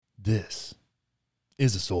This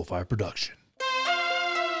is a Soulfire production.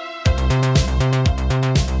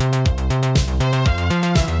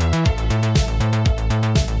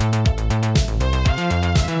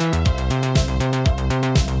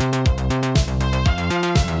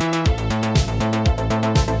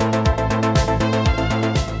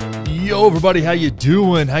 Yo, everybody, how you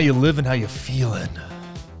doing? How you living? How you feeling?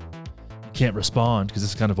 Can't respond because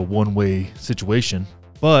it's kind of a one-way situation,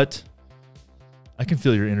 but I can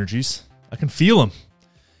feel your energies. I can feel them.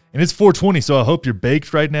 And it's 420, so I hope you're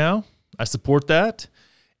baked right now. I support that.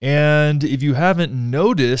 And if you haven't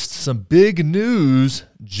noticed, some big news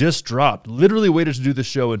just dropped. Literally waited to do the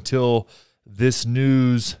show until this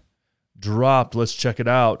news dropped. Let's check it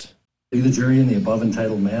out. The jury in the above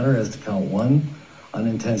entitled matter as to count 1,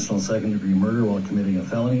 unintentional second-degree murder while committing a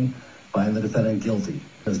felony, find the defendant guilty.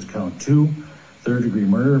 As to count 2, third-degree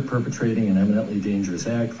murder, perpetrating an eminently dangerous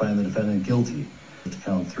act, find the defendant guilty. To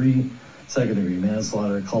count 3, second-degree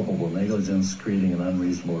manslaughter, culpable negligence, creating an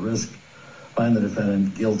unreasonable risk, find the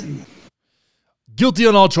defendant guilty. Guilty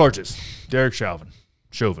on all charges. Derek Chauvin.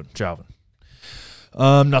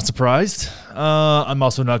 Not surprised. I'm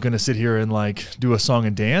also not going to sit here and do a song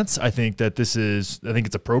and dance. I think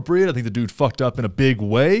it's appropriate. I think the dude fucked up in a big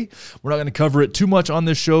way. We're not going to cover it too much on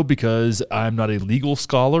this show because I'm not a legal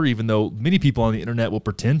scholar, even though many people on the internet will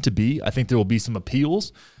pretend to be. I think there will be some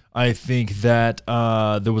appeals. I think that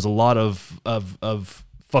there was a lot of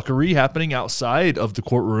fuckery happening outside of the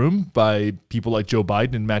courtroom by people like Joe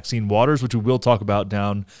Biden and Maxine Waters, which we will talk about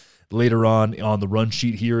down later on the run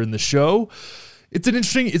sheet here in the show. It's an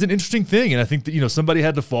interesting thing, and I think that somebody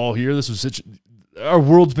had to fall here. Our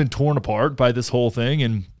world's been torn apart by this whole thing,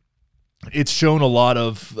 and it's shown a lot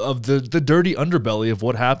of the dirty underbelly of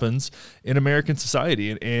what happens in American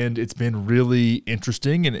society, and it's been really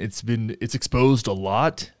interesting, and it's exposed a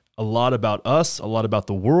lot about us, a lot about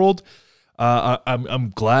the world.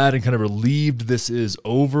 I'm glad and kind of relieved this is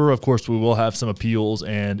over. Of course, we will have some appeals,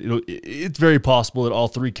 and it's very possible that all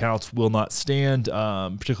 3 counts will not stand,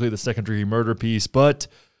 particularly the second-degree murder piece, but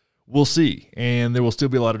we'll see. And there will still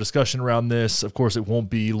be a lot of discussion around this. Of course, it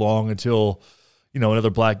won't be long until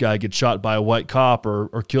another black guy gets shot by a white cop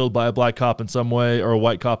or killed by a black cop in some way, or a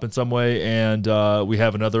white cop in some way, and we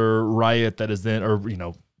have another riot that is then,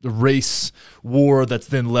 the race war that's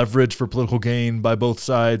then leveraged for political gain by both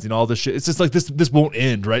sides and all this shit. It's just like this won't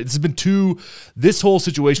end, right? This whole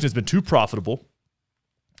situation has been too profitable,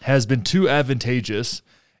 has been too advantageous,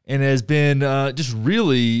 and has been just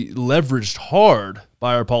really leveraged hard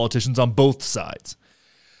by our politicians on both sides.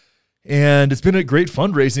 And it's been a great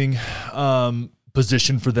fundraising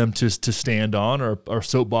position for them to stand on, or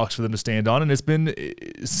soapbox for them to stand on, and it's been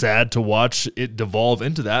sad to watch it devolve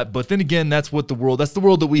into that. But then again, that's the world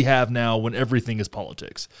that we have now, when everything is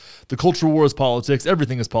politics. The cultural war is politics,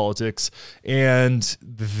 everything is politics, and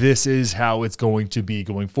this is how it's going to be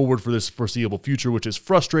going forward for this foreseeable future, which is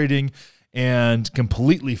frustrating and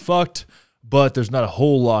completely fucked, but there's not a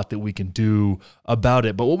whole lot that we can do about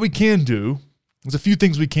it. But what we can do, there's a few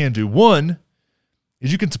things we can do. One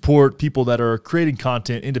is you can support people that are creating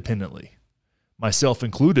content independently, myself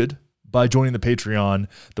included, by joining the Patreon,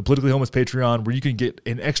 the Politically Homeless Patreon, where you can get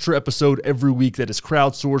an extra episode every week that is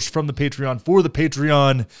crowdsourced from the Patreon for the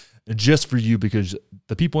Patreon, just for you, because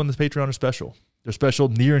the people in this Patreon are special. They're special,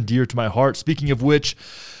 near and dear to my heart. Speaking of which,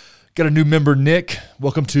 got a new member, Nick.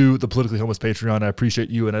 Welcome to the Politically Homeless Patreon. I appreciate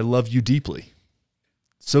you, and I love you deeply.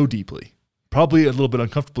 So deeply. Probably a little bit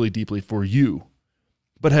uncomfortably deeply for you.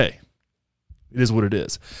 But hey, it is what it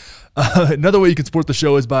is. Another way you can support the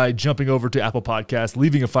show is by jumping over to Apple Podcasts,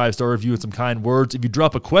 leaving a 5-star review and some kind words. If you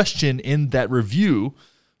drop a question in that review,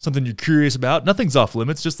 something you're curious about, nothing's off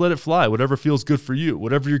limits. Just let it fly. Whatever feels good for you.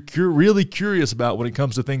 Whatever you're really curious about when it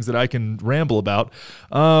comes to things that I can ramble about,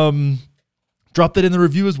 drop that in the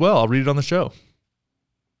review as well. I'll read it on the show.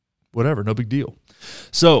 Whatever, no big deal.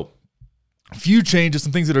 So, a few changes,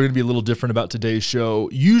 some things that are going to be a little different about today's show.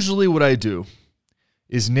 Usually what I do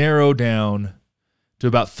is narrow down to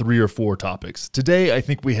about 3 or 4 topics. Today, I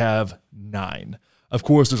think we have 9. Of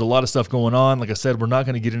course, there's a lot of stuff going on. Like I said, we're not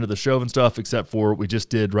going to get into the show and stuff except for what we just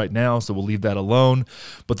did right now, so we'll leave that alone.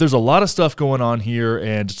 But there's a lot of stuff going on here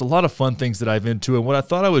and just a lot of fun things that I've into. And what I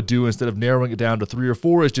thought I would do, instead of narrowing it down to 3 or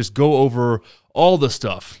 4, is just go over all the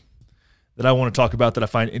stuff that I want to talk about that I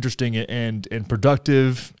find interesting and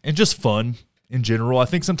productive and just fun in general. I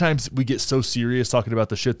think sometimes we get so serious talking about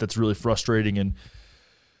the shit that's really frustrating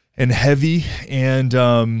and heavy, and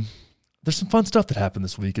there's some fun stuff that happened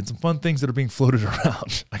this week and some fun things that are being floated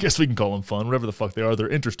around. I guess we can call them fun, whatever the fuck they are. They're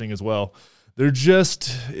interesting as well. They're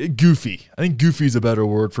just goofy. I think goofy is a better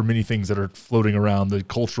word for many things that are floating around the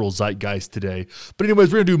cultural zeitgeist today. But anyways,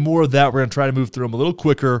 we're going to do more of that. We're going to try to move through them a little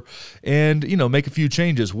quicker and, make a few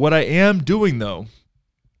changes. What I am doing, though,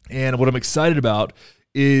 and what I'm excited about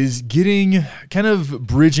is kind of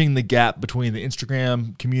bridging the gap between the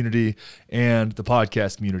Instagram community and the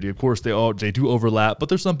podcast community. Of course, they do overlap, but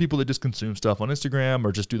there's some people that just consume stuff on Instagram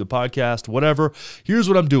or just do the podcast, whatever. Here's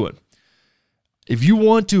what I'm doing. If you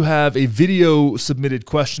want to have a video submitted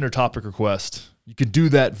question or topic request, you can do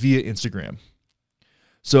that via Instagram.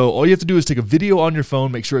 So all you have to do is take a video on your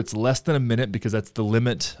phone, make sure it's less than a minute because that's the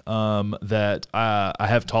limit that I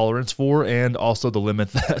have tolerance for, and also the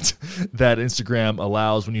limit that Instagram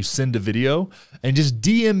allows when you send a video. And just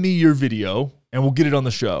DM me your video, and we'll get it on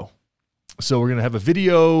the show. So we're going to have a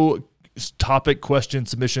video topic question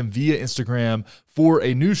submission via Instagram for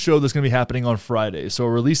a new show that's going to be happening on Friday. So a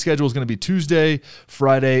release schedule is going to be Tuesday,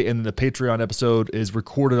 Friday, and then the Patreon episode is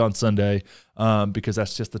recorded on Sunday because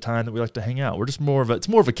that's just the time that we like to hang out. We're just it's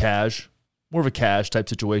more of a cash type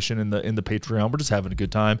situation in the Patreon. We're just having a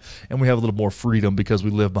good time, and we have a little more freedom because we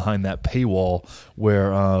live behind that paywall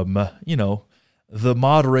where the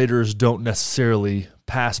moderators don't necessarily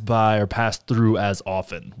pass by or pass through as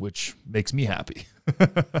often, which makes me happy.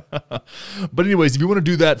 But anyways, if you want to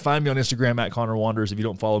do that, find me on Instagram at Connor Wanders. If you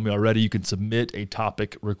don't follow me already, you can submit a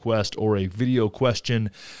topic request or a video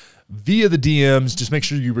question via the DMs. Just make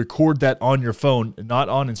sure you record that on your phone, not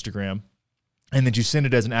on Instagram, and then you send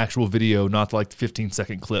it as an actual video, not like the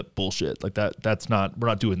 15-second clip bullshit. Like that. We're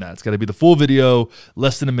not doing that. It's got to be the full video,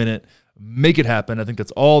 less than a minute. Make it happen. I think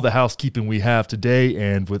that's all the housekeeping we have today.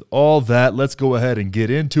 And with all that, let's go ahead and get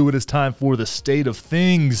into it. It's time for the state of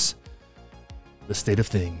things. The state of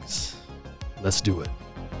things. Let's do it.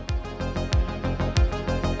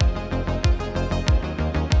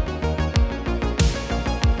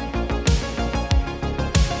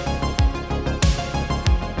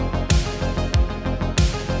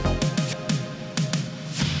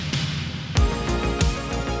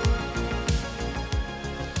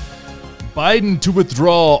 Biden to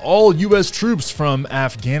withdraw all U.S. troops from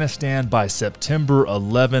Afghanistan by September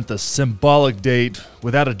 11th, a symbolic date.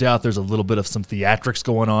 Without a doubt, there's a little bit of some theatrics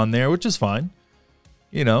going on there, which is fine.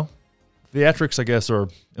 Theatrics, I guess, are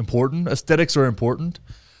important. Aesthetics are important.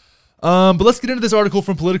 But let's get into this article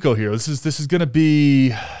from Politico here. This is going to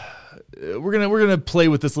be, we're gonna play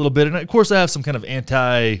with this a little bit, and of course, I have some kind of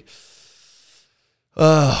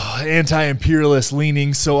anti-imperialist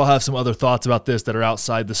leanings, so I'll have some other thoughts about this that are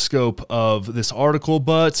outside the scope of this article,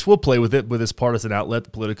 but we'll play with it with this partisan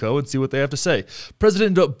outlet, Politico, and see what they have to say.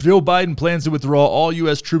 President Joe Biden plans to withdraw all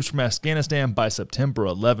U.S. troops from Afghanistan by September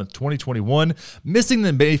 11th, 2021, missing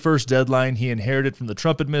the May 1st deadline he inherited from the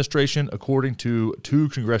Trump administration, according to two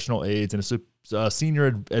congressional aides and a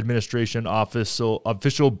senior administration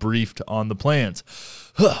official briefed on the plans.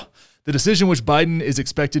 The decision, which Biden is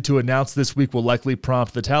expected to announce this week, will likely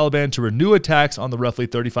prompt the Taliban to renew attacks on the roughly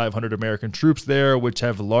 3,500 American troops there, which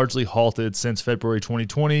have largely halted since February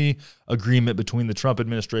 2020 agreement between the Trump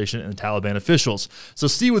administration and the Taliban officials. So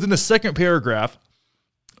see, within the second paragraph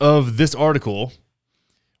of this article,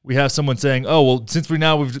 we have someone saying, oh, well, since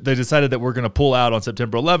they decided that we're going to pull out on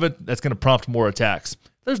September 11th, that's going to prompt more attacks.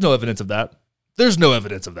 There's no evidence of that.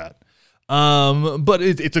 But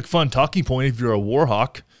it's a fun talking point if you're a war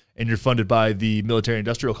hawk and you're funded by the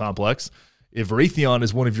military-industrial complex. If Raytheon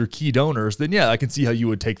is one of your key donors, then yeah, I can see how you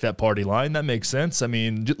would take that party line. That makes sense. I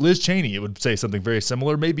mean, Liz Cheney would say something very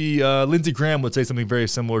similar. Maybe Lindsey Graham would say something very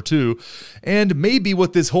similar too. And maybe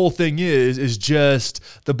what this whole thing is just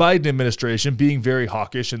the Biden administration being very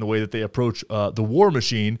hawkish in the way that they approach the war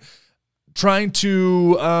machine, trying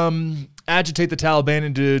to agitate the Taliban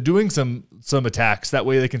into doing some attacks. That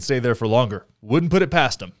way they can stay there for longer. Would not put it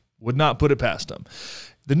past them.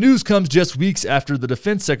 The news comes just weeks after the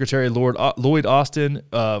Defense Secretary, Lloyd Austin,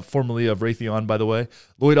 formerly of Raytheon, by the way.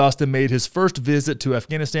 Lloyd Austin made his first visit to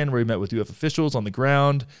Afghanistan, where he met with U.S. officials on the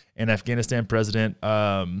ground and Afghanistan President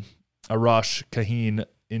Arash Kahine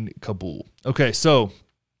in Kabul. Okay, so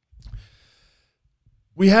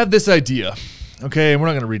we have this idea, okay, and we're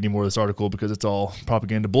not going to read any more of this article because it's all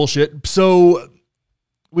propaganda bullshit. So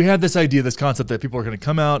we have this idea, this concept that people are going to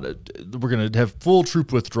come out, we're going to have full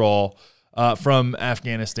troop withdrawal from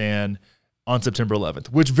Afghanistan on September 11th,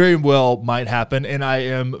 which very well might happen. And I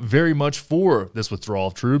am very much for this withdrawal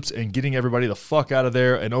of troops and getting everybody the fuck out of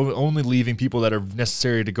there and only leaving people that are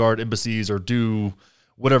necessary to guard embassies or do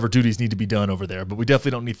whatever duties need to be done over there. But we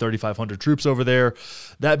definitely don't need 3,500 troops over there.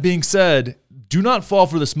 That being said, do not fall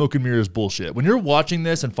for the smoke and mirrors bullshit. When you're watching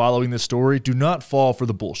this and following this story, do not fall for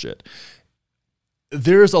the bullshit.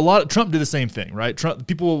 There's a lot of, Trump did the same thing, right?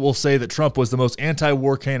 People will say that Trump was the most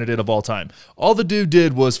anti-war candidate of all time. All the dude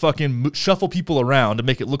did was fucking shuffle people around to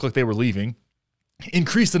make it look like they were leaving,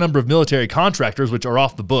 increase the number of military contractors, which are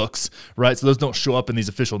off the books, right? So those don't show up in these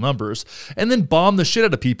official numbers, and then bomb the shit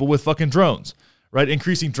out of people with fucking drones, right?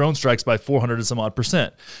 Increasing drone strikes by 400 and some odd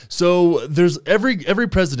 %. So there's every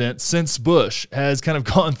president since Bush has kind of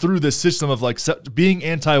gone through this system of like being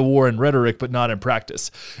anti-war in rhetoric, but not in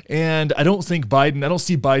practice. And I don't see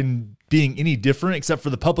Biden being any different, except for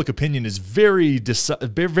the public opinion is very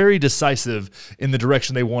decisive in the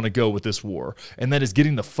direction they want to go with this war, and that is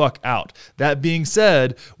getting the fuck out. That being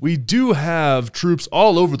said, we do have troops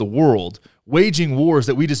all over the world waging wars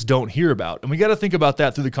that we just don't hear about. And we got to think about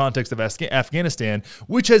that through the context of Afghanistan,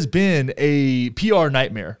 which has been a PR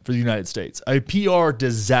nightmare for the United States, a PR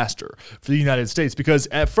disaster for the United States, because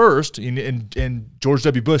at first, and George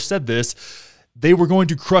W. Bush said this, they were going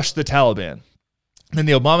to crush the Taliban. Then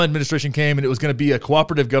the Obama administration came, and it was going to be a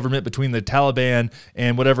cooperative government between the Taliban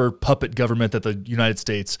and whatever puppet government that the United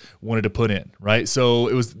States wanted to put in, right? So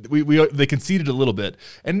it was they conceded a little bit,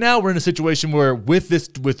 and now we're in a situation where with this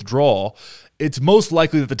withdrawal, it's most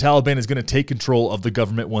likely that the Taliban is going to take control of the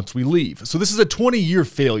government once we leave. So this is a 20-year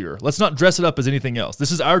failure. Let's not dress it up as anything else.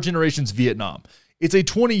 This is our generation's Vietnam. It's a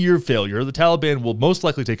 20-year failure. The Taliban will most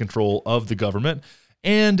likely take control of the government,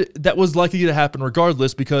 and that was likely to happen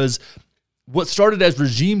regardless, because what started as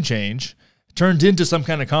regime change turned into some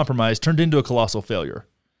kind of compromise, turned into a colossal failure,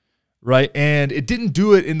 right? And it didn't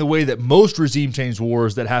do it in the way that most regime change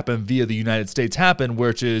wars that happen via the United States happen,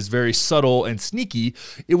 which is very subtle and sneaky.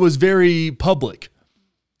 It was very public.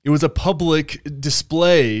 It was a public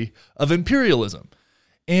display of imperialism.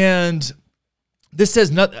 And this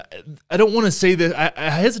says not. I don't want to say that. I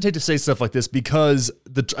hesitate to say stuff like this because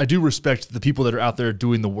I do respect the people that are out there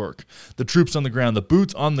doing the work, the troops on the ground, the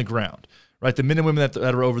boots on the ground, right? The men and women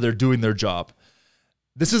that are over there doing their job.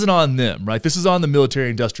 This isn't on them, right? This is on the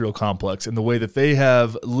military-industrial complex and the way that they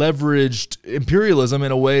have leveraged imperialism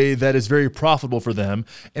in a way that is very profitable for them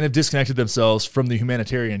and have disconnected themselves from the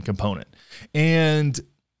humanitarian component. And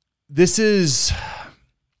this is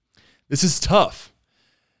tough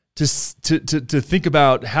to think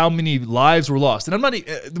about how many lives were lost.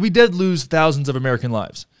 And we did lose thousands of American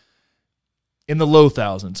lives, in the low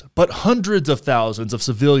thousands, but hundreds of thousands of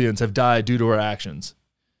civilians have died due to our actions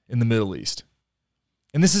in the Middle East.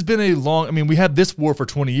 And this has been we had this war for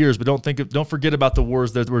 20 years, but don't forget about the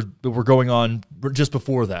wars that were going on just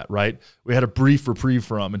before that, right? We had a brief reprieve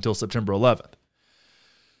from until September 11th.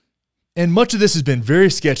 And much of this has been very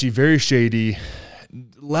sketchy, very shady,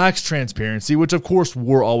 lacks transparency, which of course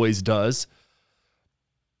war always does.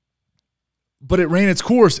 But it ran its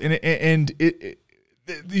course, and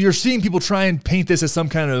you're seeing people try and paint this as some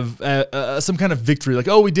kind of victory, like,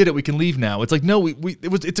 oh, we did it, we can leave now. It's like, no,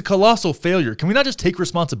 it's a colossal failure. Can we not just take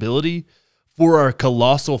responsibility for our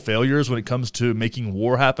colossal failures when it comes to making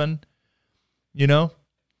war happen? You know,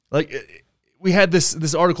 like we had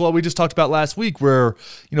this article we just talked about last week where,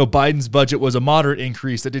 Biden's budget was a moderate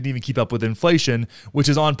increase that didn't even keep up with inflation, which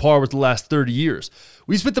is on par with the last 30 years.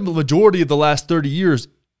 We spent the majority of the last 30 years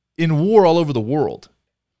in war all over the world.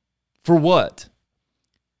 For what?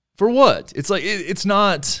 For what? It's like it's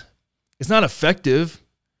not effective.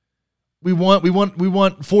 We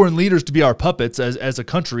want foreign leaders to be our puppets as a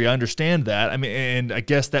country. I understand that. I mean, and I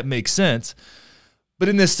guess that makes sense. But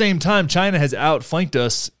in this same time, China has outflanked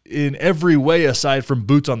us in every way aside from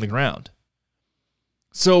boots on the ground.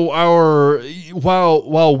 So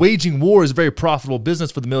while waging war is a very profitable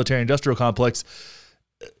business for the military-industrial complex,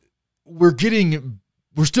 we're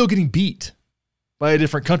still getting beat by a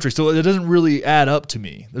different country. So it doesn't really add up to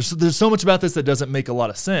me. There's so much about this that doesn't make a lot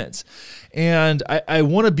of sense. And I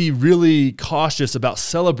want to be really cautious about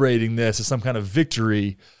celebrating this as some kind of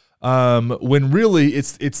victory, when really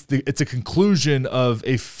it's a conclusion of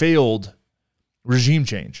a failed regime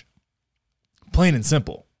change. Plain and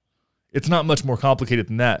simple. It's not much more complicated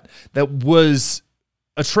than that. That was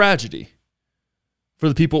a tragedy for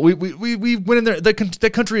the people. We went in there.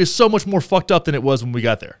 That country is so much more fucked up than it was when we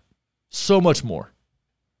got there. So much more.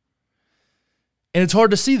 And it's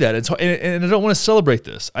hard to see that. And I don't want to celebrate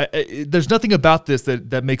this. There's nothing about this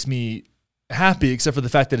that makes me happy except for the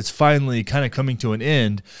fact that it's finally kind of coming to an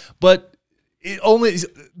end. But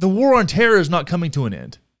the war on terror is not coming to an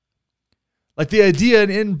end. Like the idea,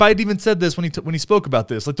 and Biden even said this when he spoke about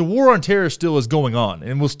this, like the war on terror still is going on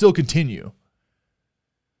and will still continue.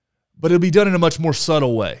 But it'll be done in a much more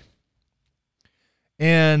subtle way.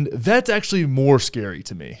 And that's actually more scary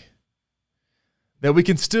to me. That we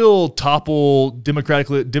can still topple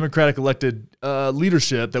democratic elected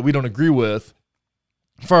leadership that we don't agree with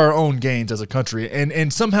for our own gains as a country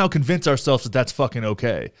and somehow convince ourselves that that's fucking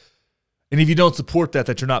okay. And if you don't support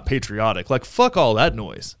that you're not patriotic. Like, fuck all that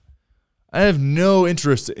noise. I have no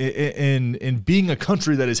interest in being a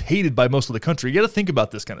country that is hated by most of the country. You got to think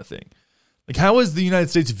about this kind of thing. Like, how is the United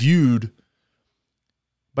States viewed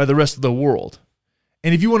by the rest of the world?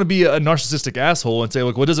 And if you want to be a narcissistic asshole and say,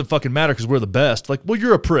 like, well, it doesn't fucking matter because we're the best, like, well,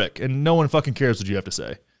 you're a prick and no one fucking cares what you have to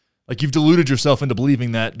say. Like, you've deluded yourself into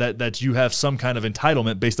believing that you have some kind of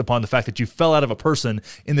entitlement based upon the fact that you fell out of a person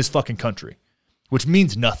in this fucking country, which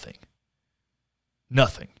means nothing.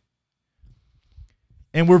 Nothing.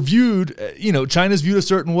 And we're viewed, China's viewed a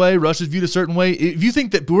certain way, Russia's viewed a certain way. If you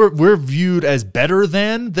think that we're viewed as better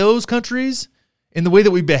than those countries in the way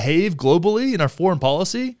that we behave globally in our foreign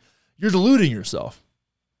policy, you're deluding yourself.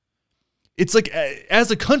 It's like, as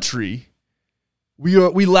a country,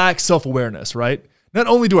 we lack self-awareness, right? Not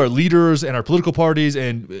only do our leaders and our political parties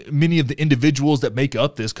and many of the individuals that make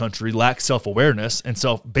up this country lack self-awareness and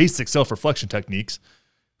basic self-reflection techniques,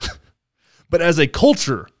 but as a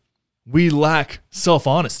culture, we lack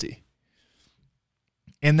self-honesty.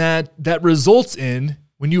 And that results in,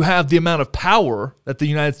 when you have the amount of power that the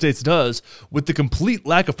United States does, with the complete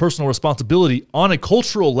lack of personal responsibility on a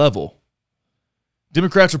cultural level,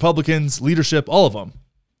 Democrats, Republicans, leadership, all of them,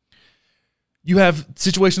 you have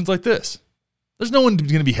situations like this. There's no one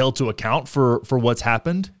going to be held to account for what's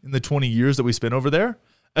happened in the 20 years that we spent over there,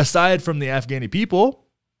 aside from the Afghani people,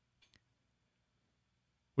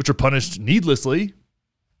 which are punished needlessly.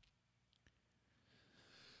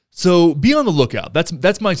 So be on the lookout.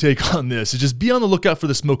 That's my take on this. Is just be on the lookout for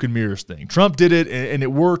the smoke and mirrors thing. Trump did it, and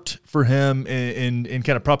it worked for him in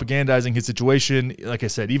kind of propagandizing his situation. Like I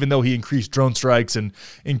said, even though he increased drone strikes and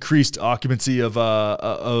increased occupancy of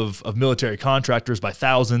military contractors by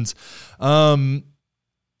thousands, this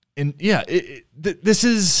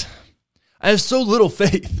is. I have so little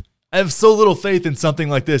faith. I have so little faith in something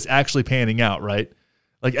like this actually panning out, right?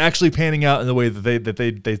 Like, actually panning out in the way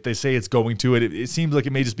that they say it's going to. It seems like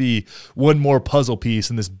it may just be one more puzzle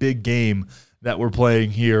piece in this big game that we're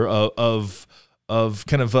playing here of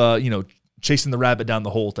kind of chasing the rabbit down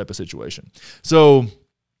the hole type of situation. So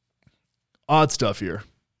odd stuff here,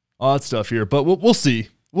 but we'll see.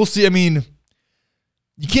 We'll see. I mean,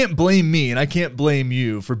 you can't blame me and I can't blame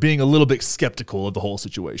you for being a little bit skeptical of the whole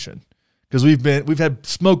situation, because we've had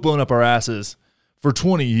smoke blown up our asses for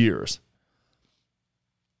 20 years.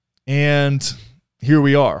 And here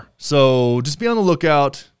we are. So just be on the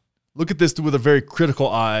lookout. Look at this with a very critical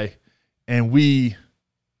eye, and we'll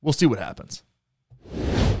see what happens.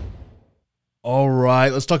 All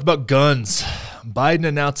right, let's talk about guns. Biden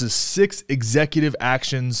announces 6 executive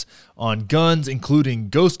actions on guns, including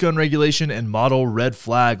ghost gun regulation and model red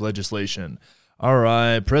flag legislation. All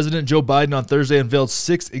right, President Joe Biden on Thursday unveiled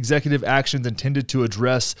 6 executive actions intended to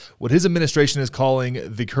address what his administration is calling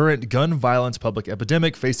the current gun violence public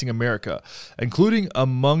epidemic facing America. Including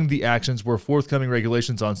among the actions were forthcoming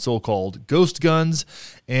regulations on so-called ghost guns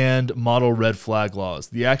and model red flag laws.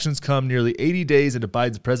 The actions come nearly 80 days into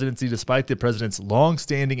Biden's presidency, despite the president's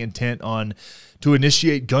long-standing intent to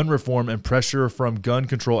initiate gun reform and pressure from gun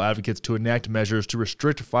control advocates to enact measures to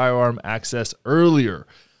restrict firearm access earlier.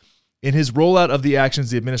 In his rollout of the actions,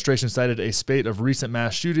 the administration cited a spate of recent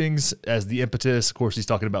mass shootings as the impetus. Of course, he's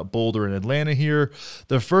talking about Boulder and Atlanta here.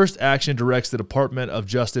 The first action directs the Department of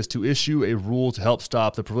Justice to issue a rule to help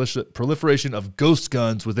stop the proliferation of ghost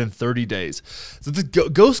guns within 30 days. So the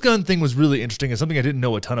ghost gun thing was really interesting. It's something I didn't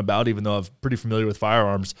know a ton about, even though I'm pretty familiar with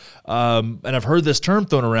firearms. And I've heard this term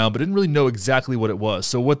thrown around, but didn't really know exactly what it was.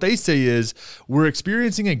 So what they say is, we're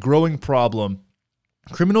experiencing a growing problem.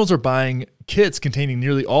 Criminals are buying kits containing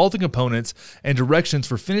nearly all the components and directions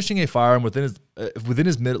for finishing a firearm within as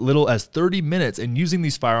little as 30 minutes and using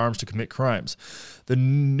these firearms to commit crimes. The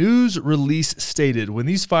news release stated, when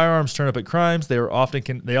these firearms turn up at crimes, they often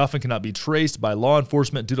cannot be traced by law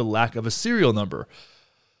enforcement due to lack of a serial number.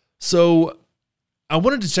 So I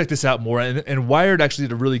wanted to check this out more, and Wired actually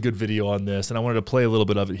did a really good video on this, and I wanted to play a little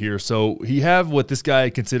bit of it here. So he have what this guy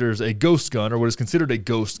considers a ghost gun, or what is considered a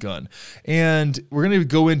ghost gun. And we're going to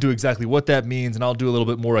go into exactly what that means, and I'll do a little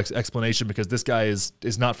bit more explanation because this guy is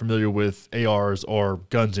not familiar with ARs or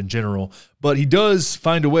guns in general. But he does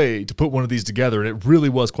find a way to put one of these together, and it really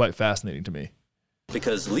was quite fascinating to me.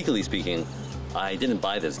 Because legally speaking, I didn't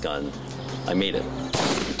buy this gun, I made it.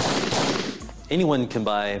 Anyone can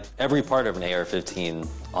buy every part of an AR-15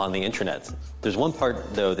 on the internet. There's one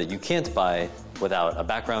part, though, that you can't buy without a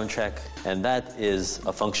background check, and that is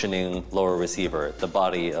a functioning lower receiver, the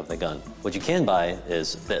body of the gun. What you can buy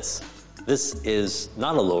is this. This is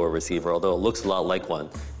not a lower receiver, although it looks a lot like one.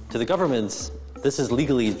 To the government, this is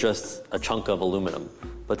legally just a chunk of aluminum,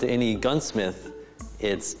 but to any gunsmith,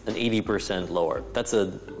 it's an 80% lower. That's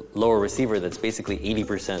a lower receiver that's basically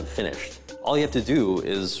 80% finished. All you have to do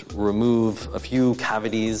is remove a few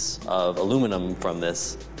cavities of aluminum from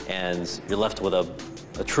this, and you're left with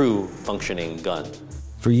a true functioning gun.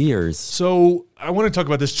 For years. So I want to talk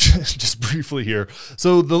about this just briefly here.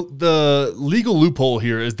 So the legal loophole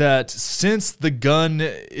here is that since the gun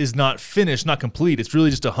is not finished, not complete, it's really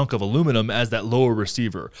just a hunk of aluminum as that lower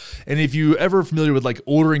receiver. And if you ever familiar with like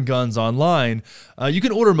ordering guns online, you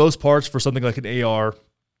can order most parts for something like an AR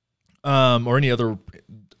or any other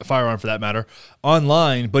firearm for that matter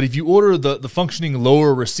online, but if you order the functioning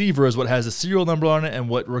lower receiver is what has a serial number on it and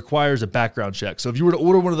what requires a background check. So if you were to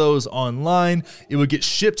order one of those online, it would get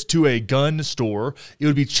shipped to a gun store, it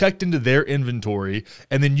would be checked into their inventory,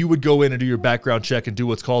 and then you would go in and do your background check and do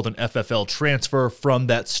what's called an FFL transfer from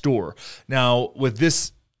that store. Now with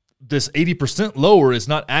this 80% lower is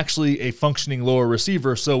not actually a functioning lower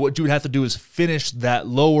receiver, so what you would have to do is finish that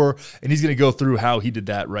lower, and he's going to go through how he did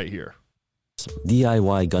that right here.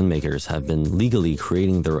 DIY gun makers have been legally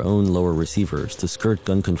creating their own lower receivers to skirt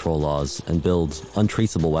gun control laws and build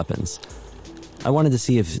untraceable weapons. I wanted to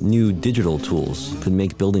see if new digital tools could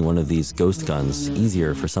make building one of these ghost guns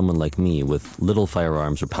easier for someone like me with little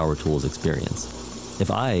firearms or power tools experience.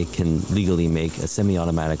 If I can legally make a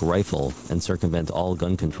semi-automatic rifle and circumvent all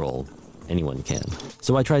gun control, anyone can.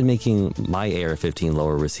 So I tried making my AR-15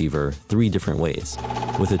 lower receiver 3 different ways,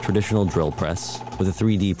 with a traditional drill press, with a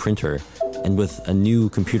 3D printer, and with a new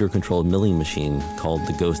computer-controlled milling machine called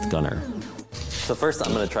the Ghost Gunner. So first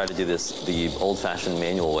I'm going to try to do this the old-fashioned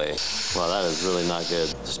manual way. Wow, that is really not good.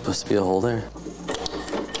 There's supposed to be a hole there.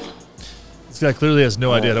 This guy clearly has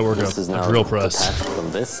no idea how to work a drill press. Detached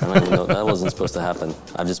from this. I don't even know, that wasn't supposed to happen.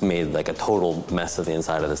 I've just made like a total mess of the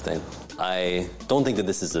inside of this thing. I don't think that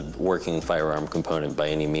this is a working firearm component by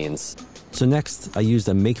any means. So next, I used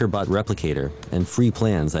a MakerBot replicator and free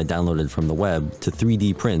plans I downloaded from the web to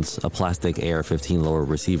 3D print a plastic AR-15 lower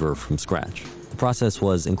receiver from scratch. The process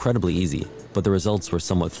was incredibly easy, but the results were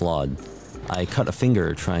somewhat flawed. I cut a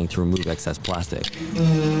finger trying to remove excess plastic.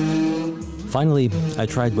 Finally, I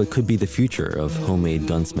tried what could be the future of homemade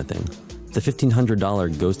gunsmithing. The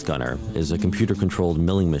 $1,500 Ghost Gunner is a computer-controlled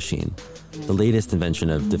milling machine, the latest invention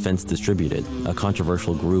of Defense Distributed, a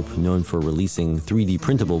controversial group known for releasing 3D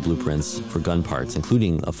printable blueprints for gun parts,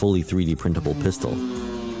 including a fully 3D printable pistol.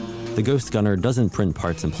 The Ghost Gunner doesn't print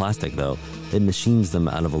parts in plastic, though. It machines them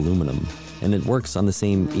out of aluminum, and it works on the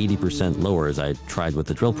same 80% lower as I tried with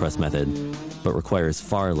the drill press method, but requires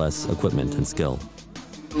far less equipment and skill.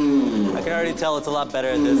 I can already tell it's a lot better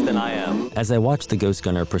at this than I am. As I watched the Ghost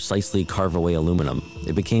Gunner precisely carve away aluminum,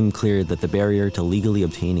 it became clear that the barrier to legally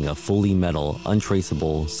obtaining a fully metal,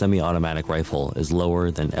 untraceable, semi-automatic rifle is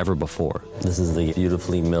lower than ever before. This is the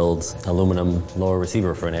beautifully milled aluminum lower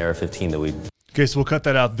receiver for an AR-15 that we... Okay, so we'll cut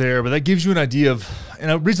that out there, but that gives you an idea of,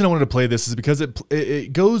 and the reason I wanted to play this is because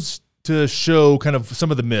it goes to show kind of some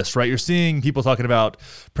of the myths, right? You're seeing people talking about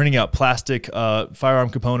printing out plastic firearm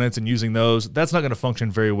components and using those. That's not going to function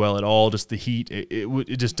very well at all. Just the heat,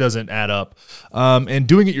 it just doesn't add up. And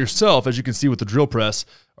doing it yourself, as you can see with the drill press,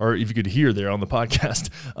 or if you could hear there on the podcast,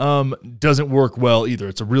 doesn't work well either.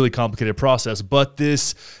 It's a really complicated process. But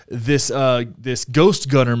this Ghost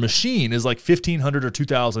Gunner machine is like $1,500 or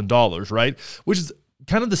 $2,000, right? Which is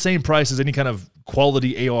kind of the same price as any kind of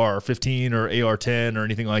quality AR-15 or AR-10 or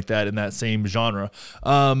anything like that in that same genre.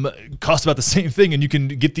 Cost about the same thing, and you can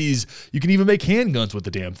get these. You can even make handguns with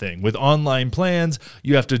the damn thing with online plans.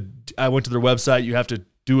 You have to. I went to their website. You have to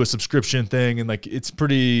do a subscription thing, and like it's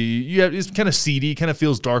pretty. It's kind of seedy, kind of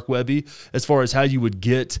feels dark webby as far as how you would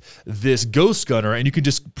get this Ghost Gunner, and you can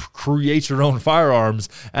just create your own firearms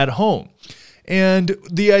at home. And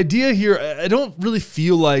the idea here, I don't really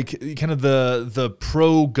feel like kind of the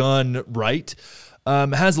pro-gun right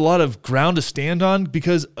has a lot of ground to stand on,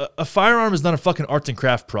 because a firearm is not a fucking arts and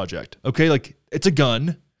craft project, okay? Like, it's a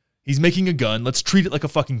gun. He's making a gun. Let's treat it like a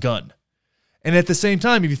fucking gun. And at the same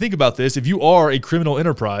time, if you think about this, if you are a criminal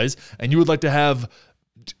enterprise and you would like to have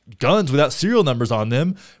guns without serial numbers on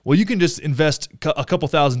them, well, you can just invest a couple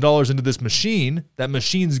 $1,000s into this machine that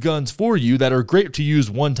machines guns for you that are great to use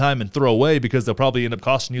one time and throw away, because they'll probably end up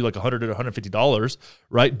costing you like $100 or $150,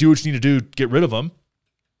 right? Do what you need to do, get rid of them.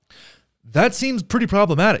 That seems pretty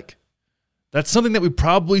problematic. That's something that we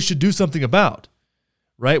probably should do something about,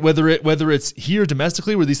 right? Whether it's here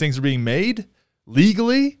domestically where these things are being made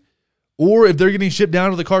legally, or if they're getting shipped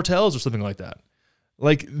down to the cartels or something like that.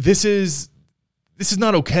 Like this is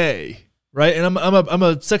not okay, right? And I'm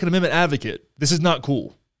a Second Amendment advocate. This is not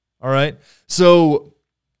cool. All right. So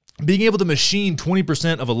being able to machine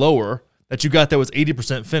 20% of a lower that you got that was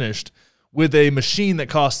 80% finished with a machine that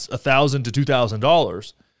costs $1,000 to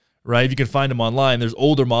 $2,000, right? If you can find them online, there's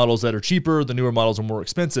older models that are cheaper. The newer models are more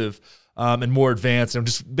expensive and more advanced, and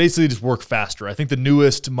just basically work faster. I think the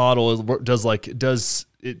newest model does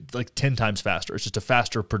it like 10 times faster. It's just a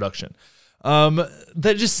faster production.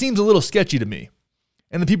 That just seems a little sketchy to me.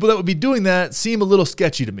 And the people that would be doing that seem a little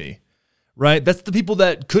sketchy to me, right? That's the people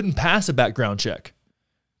that couldn't pass a background check.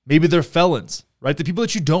 Maybe they're felons, right? The people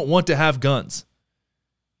that you don't want to have guns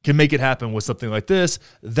can make it happen with something like this.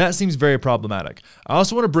 That seems very problematic. I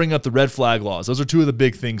also want to bring up the red flag laws. Those are two of the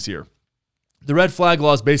big things here. The red flag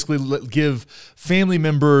laws basically give family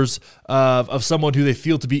members of someone who they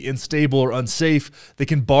feel to be unstable or unsafe, they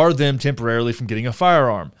can bar them temporarily from getting a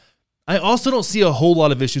firearm. I also don't see a whole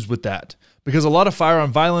lot of issues with that because a lot of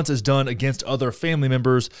firearm violence is done against other family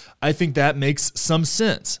members. I think that makes some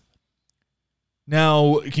sense.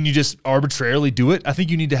 Now, can you just arbitrarily do it? I think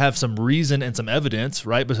you need to have some reason and some evidence,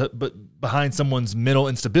 right? But behind someone's mental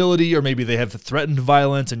instability, or maybe they have threatened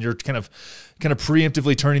violence and you're kind of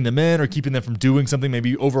preemptively turning them in or keeping them from doing something. Maybe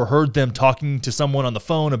you overheard them talking to someone on the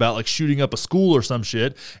phone about like shooting up a school or some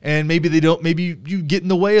shit. And maybe you get in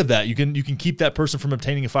the way of that. You can keep that person from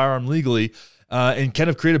obtaining a firearm legally and kind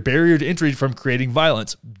of create a barrier to entry from creating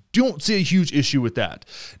violence. Don't see a huge issue with that.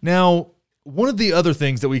 Now, one of the other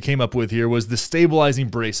things that we came up with here was the stabilizing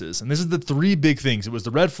braces. And this is the three big things. It was the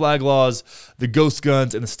red flag laws, the ghost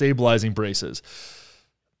guns, and the stabilizing braces.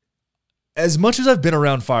 As much as I've been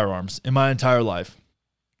around firearms in my entire life,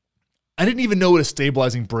 I didn't even know what a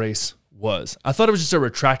stabilizing brace was. I thought it was just a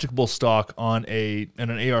retractable stock on an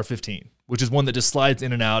AR-15, which is one that just slides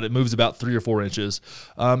in and out. It moves about 3 or 4 inches.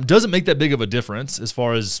 Doesn't make that big of a difference as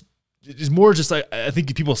far as, it's more just like, I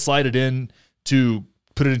think people slide it in to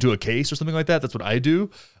put it into a case or something like that. That's what I do.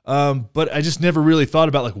 But I just never really thought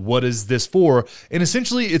about like, what is this for? And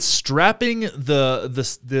essentially it's strapping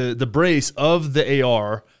the brace of the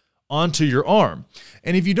AR onto your arm.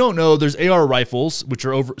 And if you don't know, there's AR rifles, which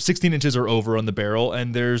are over 16 inches or over on the barrel.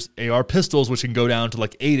 And there's AR pistols, which can go down to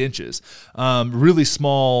like 8 inches. Really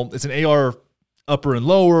small. It's an AR upper and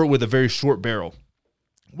lower with a very short barrel,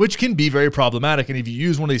 which can be very problematic. And if you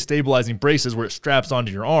use one of these stabilizing braces where it straps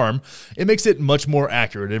onto your arm, it makes it much more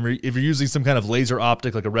accurate. And if you're using some kind of laser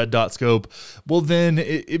optic, like a red dot scope, well, then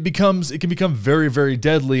it can become very, very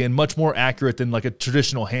deadly and much more accurate than like a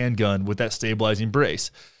traditional handgun with that stabilizing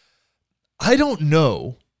brace. I don't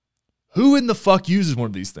know who in the fuck uses one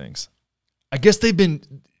of these things. I guess they've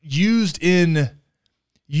been used in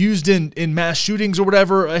mass shootings or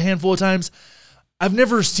whatever a handful of times. I've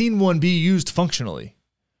never seen one be used functionally.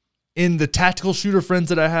 In the tactical shooter friends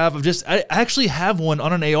that I have, I actually have one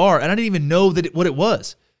on an AR, and I didn't even know what it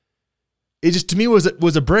was. It just, to me, was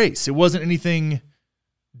a brace. It wasn't anything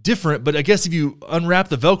different, but I guess if you unwrap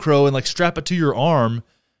the Velcro and like strap it to your arm,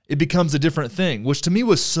 it becomes a different thing, which to me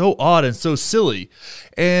was so odd and so silly.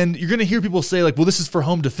 And you're going to hear people say like, well, this is for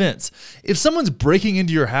home defense. If someone's breaking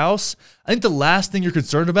into your house, I think the last thing you're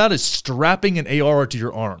concerned about is strapping an AR to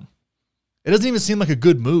your arm. It doesn't even seem like a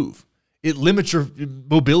good move. It limits your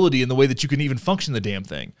mobility in the way that you can even function the damn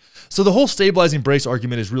thing. So the whole stabilizing brace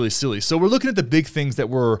argument is really silly. So we're looking at the big things that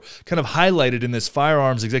were kind of highlighted in this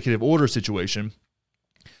firearms executive order situation.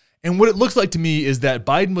 And what it looks like to me is that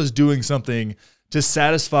Biden was doing something to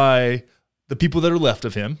satisfy the people that are left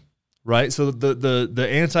of him, right? So the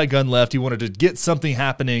anti-gun left, he wanted to get something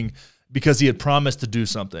happening because he had promised to do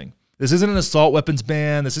something. This isn't an assault weapons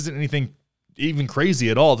ban. This isn't anything even crazy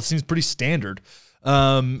at all. This seems pretty standard.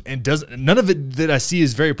 And none of it that I see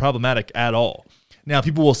is very problematic at all. Now,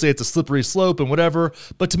 people will say it's a slippery slope and whatever,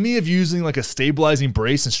 but to me, if using like a stabilizing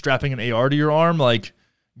brace and strapping an AR to your arm, like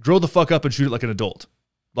grow the fuck up and shoot it like an adult.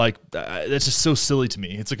 Like that's just so silly to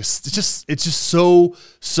me. It's just so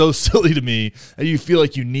silly to me that you feel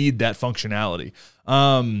like you need that functionality.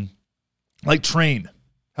 Like train.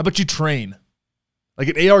 How about you train? Like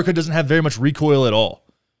an AR doesn't have very much recoil at all.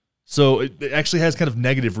 So it actually has kind of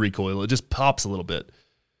negative recoil. It just pops a little bit.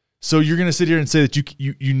 So you're going to sit here and say that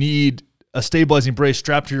you need a stabilizing brace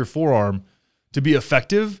strapped to your forearm to be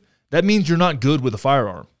effective. That means you're not good with a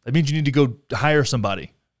firearm. That means you need to go hire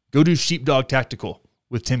somebody. Go do Sheepdog Tactical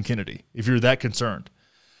with Tim Kennedy if you're that concerned.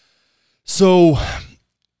 So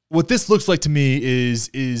what this looks like to me is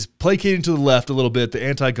placating to the left a little bit, the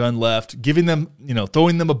anti-gun left, giving them,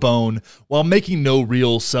 throwing them a bone while making no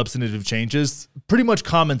real substantive changes. Pretty much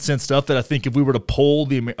common sense stuff that I think if we were to poll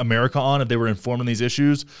the America on, if they were informed on these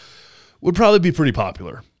issues, would probably be pretty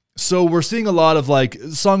popular. So we're seeing a lot of like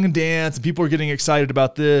song and dance, and people are getting excited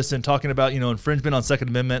about this and talking about, infringement on Second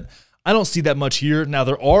Amendment. I don't see that much here. Now,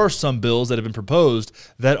 there are some bills that have been proposed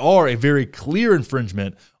that are a very clear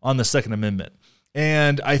infringement on the Second Amendment.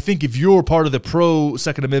 And I think if you're part of the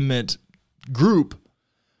pro-Second Amendment group,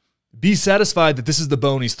 be satisfied that this is the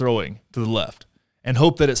bone he's throwing to the left and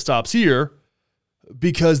hope that it stops here,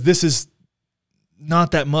 because this is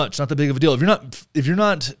not that much, not that big of a deal. If you're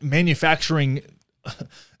not manufacturing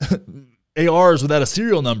ARs without a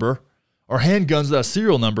serial number or handguns without a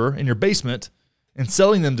serial number in your basement and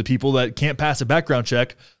selling them to people that can't pass a background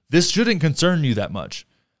check, this shouldn't concern you that much.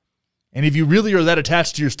 And if you really are that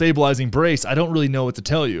attached to your stabilizing brace, I don't really know what to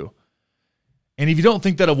tell you. And if you don't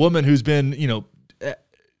think that a woman who's been,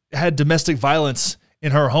 had domestic violence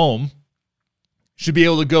in her home should be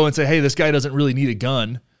able to go and say, hey, this guy doesn't really need a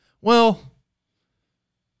gun, well,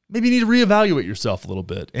 maybe you need to reevaluate yourself a little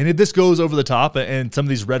bit. And if this goes over the top and some of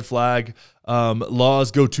these red flag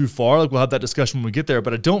laws go too far, like we'll have that discussion when we get there,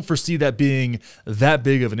 but I don't foresee that being that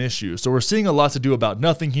big of an issue. So we're seeing a lot to do about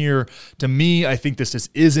nothing here. To me, I think this just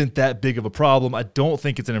isn't that big of a problem. I don't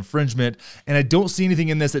think it's an infringement, and I don't see anything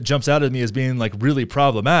in this that jumps out at me as being like really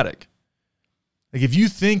problematic. Like if you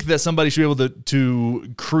think that somebody should be able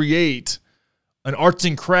to create an arts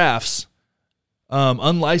and crafts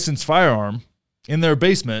unlicensed firearm in their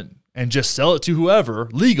basement and just sell it to whoever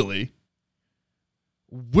legally,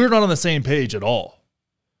 we're not on the same page at all.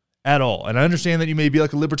 And I understand that you may be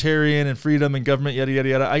like a libertarian and freedom and government, yada, yada,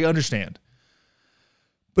 yada. I understand.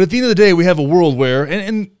 But at the end of the day, we have a world where,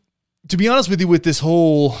 and to be honest with you, with this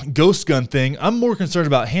whole ghost gun thing, I'm more concerned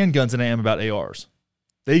about handguns than I am about ARs.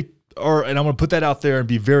 They are, and I'm going to put that out there and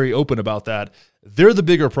be very open about that. They're the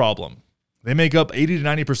bigger problem. They make up 80 to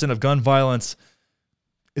 90% of gun violence.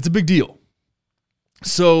 It's a big deal.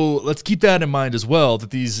 So let's keep that in mind as well, that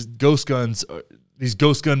these ghost gun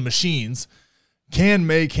machines can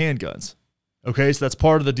make handguns. Okay, so that's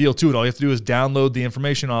part of the deal too. And all you have to do is download the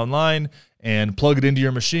information online and plug it into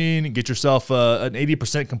your machine, get yourself an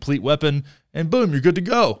 80% complete weapon, and boom, you're good to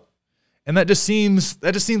go. And that just seems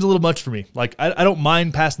a little much for me. Like I don't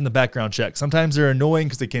mind passing the background check. Sometimes they're annoying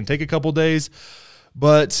because they can take a couple days,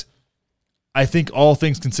 but I think all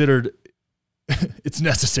things considered, it's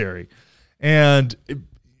necessary. And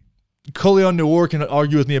Coleon Noor can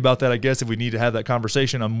argue with me about that, I guess, if we need to have that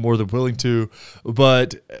conversation. I'm more than willing to.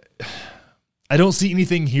 But I don't see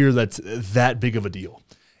anything here that's that big of a deal.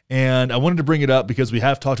 And I wanted to bring it up because we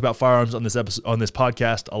have talked about firearms on this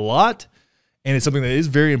podcast a lot. And it's something that is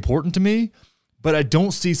very important to me. But I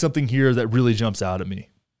don't see something here that really jumps out at me.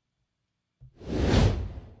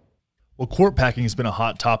 Well, court packing has been a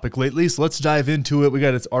hot topic lately, so let's dive into it. We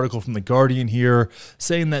got this article from The Guardian here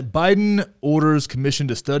saying that Biden orders commission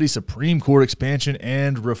to study Supreme Court expansion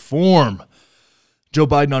and reform. Joe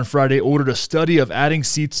Biden on Friday ordered a study of adding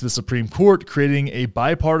seats to the Supreme Court, creating a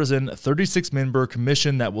bipartisan 36-member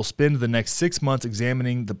commission that will spend the next 6 months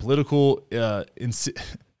examining the political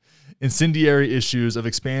incendiary issues of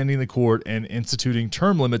expanding the court and instituting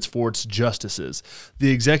term limits for its justices. The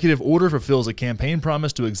executive order fulfills a campaign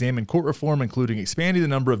promise to examine court reform, including expanding the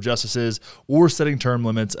number of justices or setting term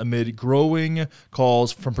limits, amid growing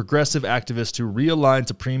calls from progressive activists to realign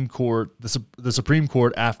the Supreme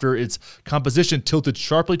Court after its composition tilted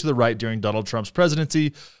sharply to the right during Donald Trump's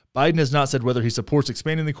presidency. Biden has not said whether he supports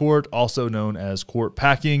expanding the court, also known as court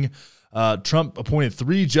packing. Trump appointed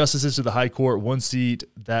 3 justices to the high court, one seat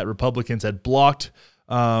that Republicans had blocked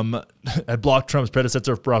Trump's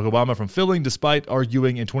predecessor, Barack Obama, from filling, despite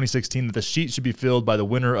arguing in 2016 that the seat should be filled by the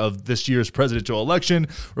winner of this year's presidential election.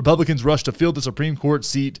 Republicans rushed to fill the Supreme Court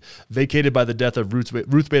seat vacated by the death of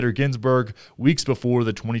Ruth Bader Ginsburg weeks before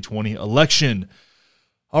the 2020 election.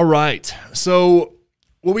 All right, so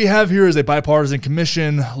what we have here is a bipartisan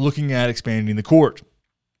commission looking at expanding the court.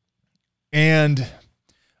 And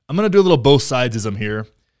I'm going to do a little both sidesism here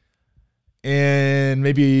and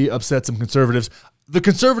maybe upset some conservatives.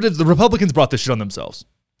 The Republicans brought this shit on themselves.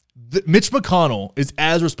 Mitch McConnell is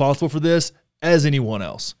as responsible for this as anyone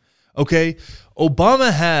else. Okay?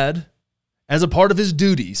 Obama had, as a part of his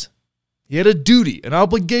duties, he had a duty, an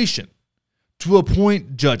obligation to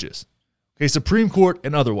appoint judges. Okay, Supreme Court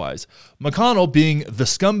and otherwise. McConnell, being the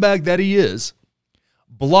scumbag that he is,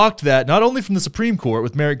 blocked that not only from the Supreme Court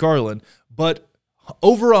with Merrick Garland, but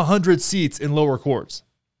over 100 seats in lower courts.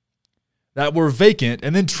 that were vacant,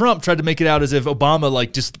 and then Trump tried to make it out as if Obama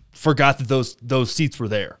like just forgot that those seats were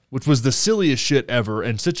there, which was the silliest shit ever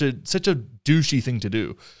and such a douchey thing to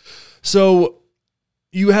do. So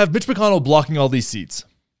you have Mitch McConnell blocking all these seats.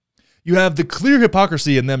 You have the clear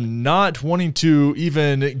hypocrisy in them not wanting to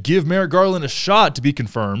even give Merrick Garland a shot to be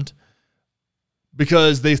confirmed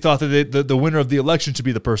because they thought that the winner of the election should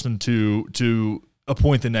be the person to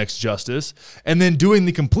appoint the next justice, and then doing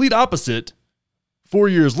the complete opposite 4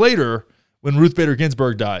 years later when Ruth Bader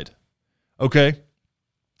Ginsburg died. Okay?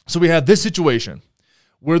 So we have this situation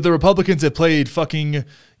where the Republicans have played fucking,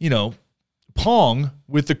 pong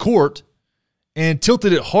with the court and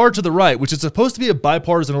tilted it hard to the right, which is supposed to be a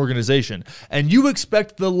bipartisan organization. And you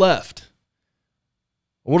expect the left,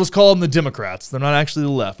 we'll just call them the Democrats, they're not actually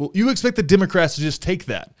the left. Well, you expect the Democrats to just take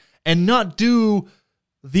that and not do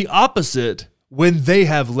the opposite when they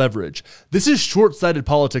have leverage. This is short-sighted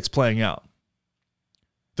politics playing out.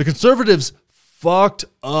 The conservatives fucked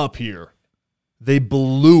up here. They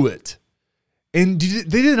blew it. And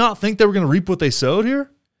they did not think they were going to reap what they sowed here.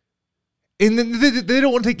 And then they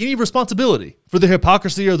don't want to take any responsibility for their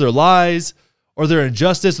hypocrisy or their lies or their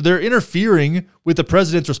injustice. They're interfering with the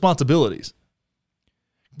president's responsibilities.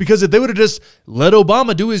 Because if they would have just let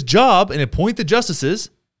Obama do his job and appoint the justices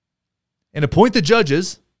and appoint the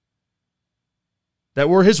judges that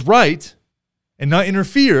were his right and not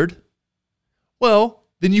interfered, well,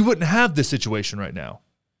 then you wouldn't have this situation right now.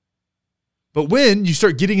 But when you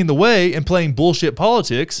start getting in the way and playing bullshit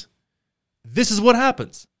politics, this is what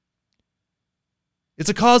happens. It's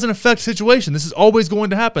a cause and effect situation. This is always going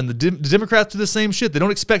to happen. The Democrats do the same shit. They don't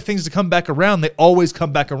expect things to come back around. They always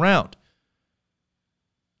come back around.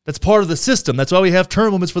 That's part of the system. That's why we have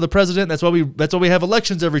term limits for the president. That's why we have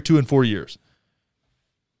elections every 2 and 4 years.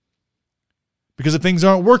 Because if things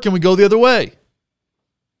aren't working, we go the other way.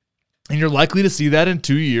 And you're likely to see that in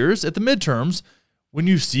 2 years at the midterms when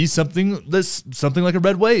you see something like a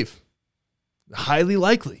red wave. Highly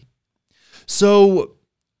likely. So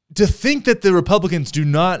to think that the Republicans do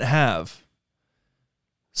not have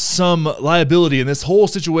some liability in this whole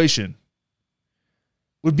situation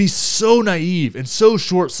would be so naive and so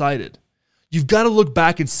short-sighted. You've got to look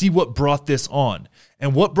back and see what brought this on.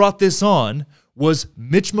 And what brought this on was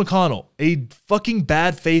Mitch McConnell, a fucking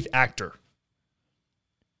bad faith actor,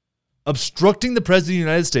 obstructing the president of the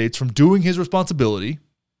United States from doing his responsibility,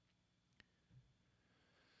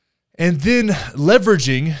 and then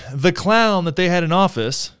leveraging the clown that they had in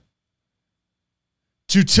office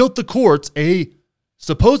to tilt the courts, a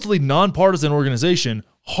supposedly nonpartisan organization,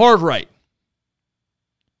 hard right.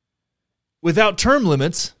 Without term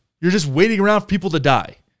limits, you're just waiting around for people to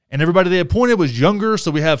die. And everybody they appointed was younger,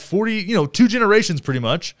 so we have 2 generations pretty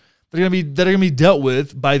much that are going to be dealt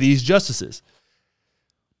with by these justices.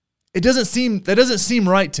 That doesn't seem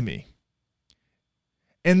right to me.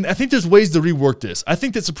 And I think there's ways to rework this. I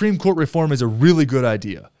think that Supreme Court reform is a really good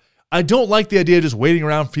idea. I don't like the idea of just waiting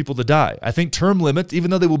around for people to die. I think term limits, even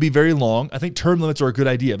though they will be very long, I think term limits are a good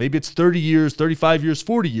idea. Maybe it's 30 years, 35 years,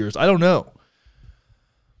 40 years. I don't know.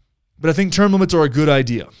 But I think term limits are a good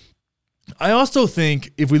idea. I also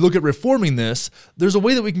think if we look at reforming this, there's a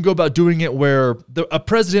way that we can go about doing it where a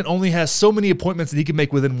president only has so many appointments that he can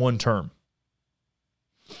make within one term.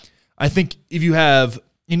 I think if you have,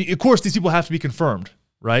 and of course, these people have to be confirmed,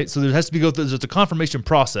 right? So there has to be there's a confirmation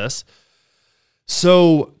process.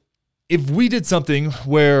 So if we did something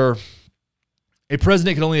where a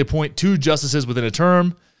president can only appoint 2 justices within a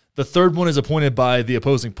term, the third one is appointed by the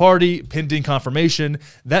opposing party, pending confirmation,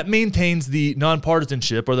 that maintains the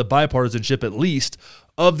nonpartisanship or the bipartisanship at least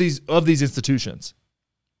of these institutions.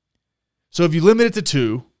 So if you limit it to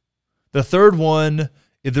 2, the third one,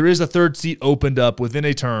 if there is a third seat opened up within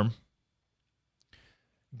a term,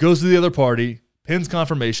 goes to the other party, pins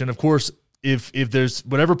confirmation. Of course, if there's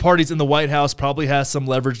whatever party's in the White House probably has some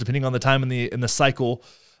leverage depending on the time in the cycle,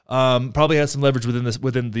 probably has some leverage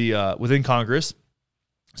within Congress.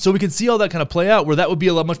 So we can see all that kind of play out where that would be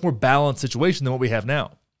a much more balanced situation than what we have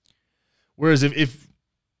now. Whereas if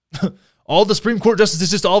all the Supreme Court justices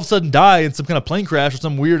just all of a sudden die in some kind of plane crash or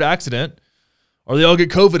some weird accident, or they all get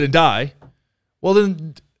COVID and die, well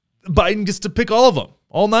then Biden gets to pick all of them,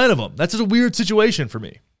 all 9 of them. That's just a weird situation for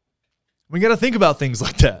me. We got to think about things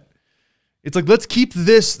like that. It's like, let's keep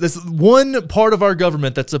this one part of our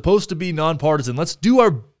government that's supposed to be nonpartisan. Let's do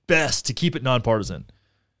our best to keep it nonpartisan.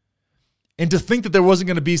 And to think that there wasn't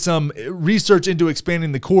going to be some research into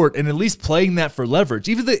expanding the court and at least playing that for leverage,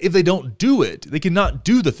 even if they don't do it, they cannot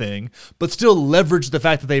do the thing, but still leverage the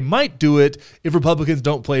fact that they might do it if Republicans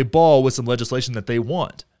don't play ball with some legislation that they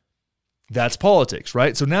want. That's politics,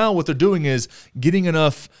 right? So now what they're doing is getting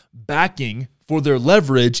enough backing for their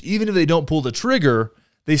leverage. Even if they don't pull the trigger,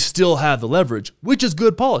 they still have the leverage, which is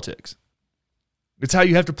good politics. It's how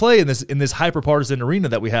you have to play in this hyper-partisan arena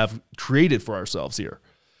that we have created for ourselves here.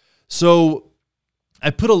 So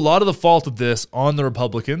I put a lot of the fault of this on the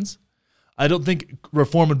Republicans. I don't think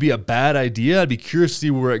reform would be a bad idea. I'd be curious to see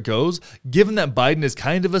where it goes. Given that Biden is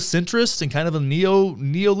kind of a centrist and kind of a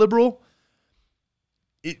neoliberal,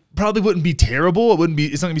 it probably wouldn't be terrible.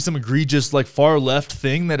 It's not going to be some egregious like far left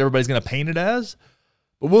thing that everybody's going to paint it as.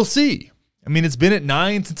 But we'll see. I mean, it's been at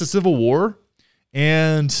 9 since the Civil War,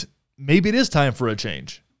 and maybe it is time for a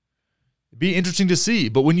change. It'd be interesting to see.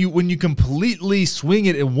 But when you completely swing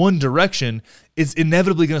it in one direction, it's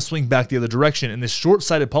inevitably going to swing back the other direction. And this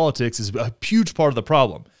short-sighted politics is a huge part of the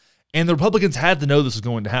problem. And the Republicans had to know this was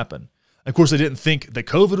going to happen. Of course, they didn't think that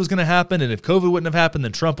COVID was going to happen. And if COVID wouldn't have happened,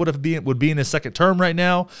 then Trump would be in his second term right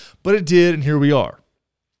now. But it did, and here we are.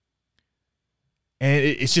 And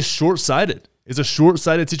it's just short-sighted. It's a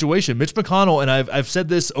short-sighted situation. Mitch McConnell, and I've said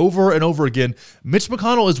this over and over again, Mitch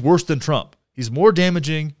McConnell is worse than Trump. He's more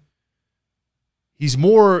damaging. He's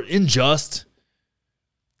more unjust.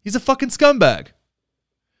 He's a fucking scumbag.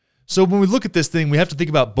 So when we look at this thing, we have to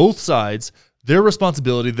think about both sides, their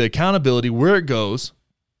responsibility, the accountability, where it goes,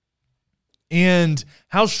 and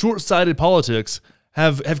how short-sighted politics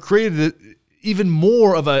have created even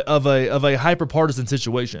more of a hyper-partisan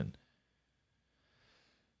situation.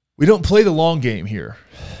 We don't play the long game here.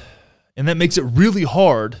 And that makes it really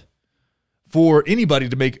hard for anybody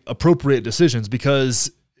to make appropriate decisions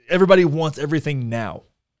because everybody wants everything now.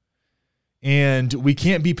 And we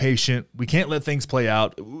can't be patient. We can't let things play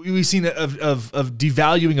out. We've seen of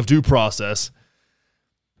devaluing of due process.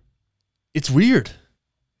 It's weird.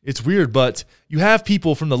 It's weird, but you have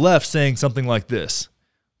people from the left saying something like this.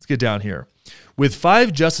 Let's get down here. With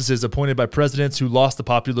 5 justices appointed by presidents who lost the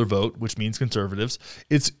popular vote, which means conservatives,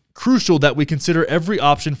 it's crucial that we consider every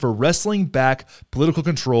option for wrestling back political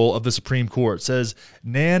control of the Supreme Court, says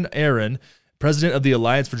Nan Aaron, president of the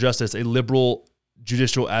Alliance for Justice, a liberal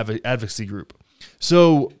judicial advocacy group.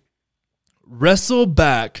 So, wrestle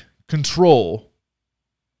back control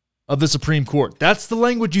of the Supreme Court. That's the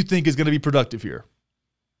language you think is going to be productive here.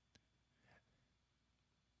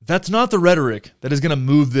 That's not the rhetoric that is going to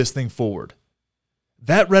move this thing forward.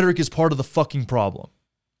 That rhetoric is part of the fucking problem.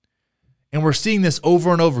 And we're seeing this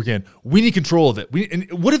over and over again. We need control of it.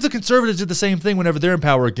 And what if the conservatives did the same thing whenever they're in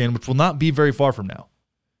power again, which will not be very far from now?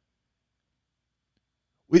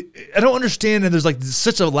 I don't understand, and there's like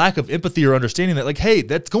such a lack of empathy or understanding that, like, hey,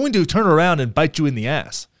 that's going to turn around and bite you in the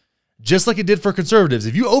ass. Just like it did for conservatives.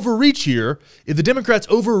 If you overreach here, if the Democrats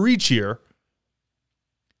overreach here,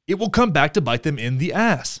 it will come back to bite them in the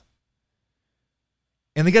ass.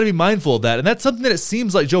 And they got to be mindful of that. And that's something that it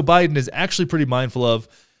seems like Joe Biden is actually pretty mindful of,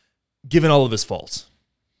 given all of his faults.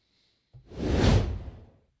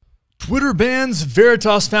 Twitter bans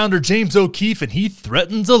Veritas founder James O'Keefe, and he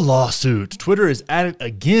threatens a lawsuit. Twitter is at it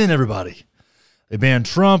again, everybody. They banned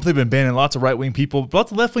Trump. They've been banning lots of right-wing people, but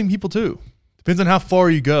lots of left-wing people too. Depends on how far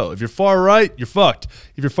you go. If you're far right, you're fucked.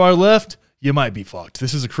 If you're far left, you might be fucked.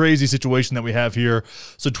 This is a crazy situation that we have here.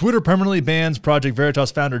 So Twitter permanently bans Project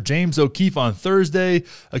Veritas founder James O'Keefe on Thursday,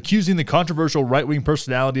 accusing the controversial right-wing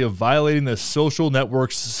personality of violating the social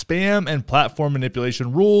network's spam and platform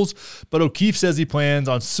manipulation rules, but O'Keefe says he plans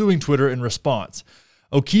on suing Twitter in response.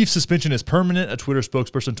 O'Keefe's suspension is permanent, a Twitter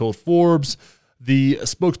spokesperson told Forbes. The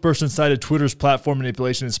spokesperson cited Twitter's platform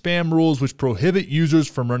manipulation and spam rules, which prohibit users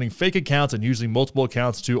from running fake accounts and using multiple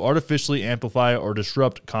accounts to artificially amplify or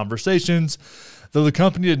disrupt conversations, though the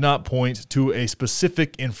company did not point to a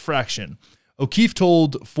specific infraction. O'Keefe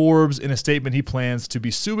told Forbes in a statement he plans to be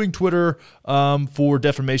suing Twitter for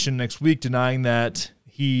defamation next week, denying that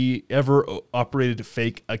he ever operated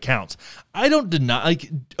fake accounts. I don't deny, like,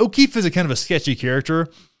 O'Keefe is a kind of a sketchy character.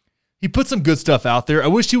 He put some good stuff out there. I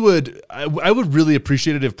wish he would. I would really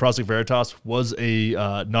appreciate it if Project Veritas was a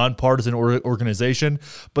nonpartisan organization,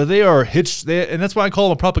 but they are hitched, and that's why I call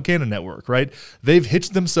them a propaganda network, right? They've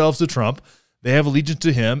hitched themselves to Trump. They have allegiance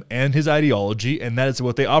to him and his ideology, and that is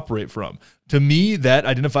what they operate from. To me, that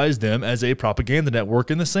identifies them as a propaganda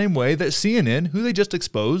network in the same way that CNN, who they just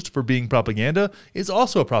exposed for being propaganda, is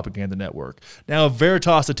also a propaganda network. Now, if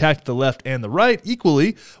Veritas attacked the left and the right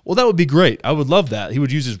equally, well, that would be great. I would love that. He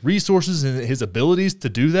would use his resources and his abilities to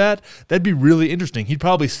do that. That'd be really interesting. He'd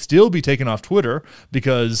probably still be taken off Twitter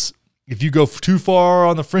because if you go too far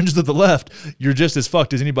on the fringes of the left, you're just as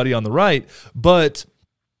fucked as anybody on the right. But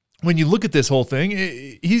when you look at this whole thing,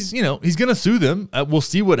 he's going to sue them. We'll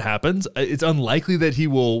see what happens. It's unlikely that he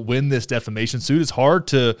will win this defamation suit. It's hard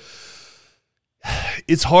to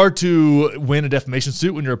it's hard to win a defamation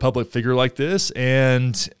suit when you're a public figure like this.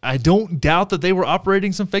 And I don't doubt that they were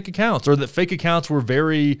operating some fake accounts, or that fake accounts were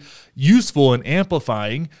very useful in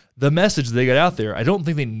amplifying the message they got out there. I don't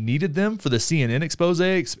think they needed them for the CNN expose,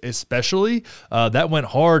 especially. That went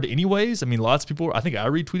hard anyways. I mean, lots of people, I think I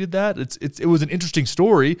retweeted that. It was an interesting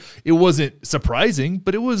story. It wasn't surprising,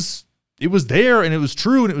 but it was there, and it was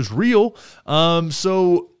true, and it was real.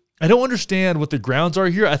 So I don't understand what the grounds are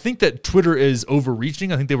here. I think that Twitter is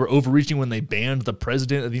overreaching. I think they were overreaching when they banned the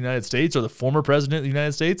president of the United States, or the former president of the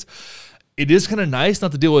United States. It is kind of nice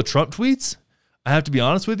not to deal with Trump tweets, I have to be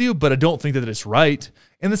honest with you, but I don't think that it's right.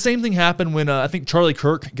 And the same thing happened when I think Charlie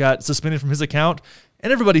Kirk got suspended from his account.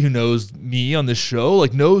 And everybody who knows me on this show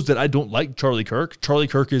knows that I don't like Charlie Kirk. Charlie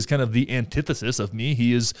Kirk is kind of the antithesis of me.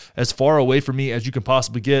 He is as far away from me as you can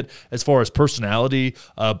possibly get as far as personality,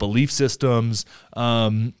 belief systems,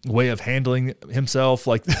 way of handling himself.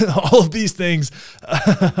 Like all of these things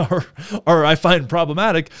are I find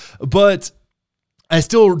problematic, but I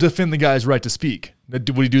still defend the guy's right to speak. Would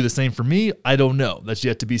he do the same for me? I don't know. That's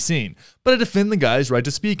yet to be seen. But I defend the guy's right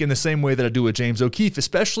to speak in the same way that I do with James O'Keefe,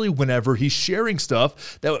 especially whenever he's sharing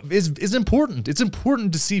stuff that is important. It's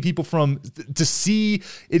important to see to see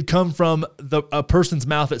it come from a person's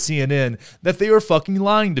mouth at CNN that they are fucking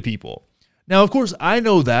lying to people. Now, of course, I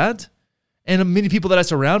know that, and many people that I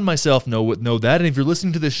surround myself know that. And if you're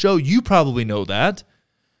listening to this show, you probably know that.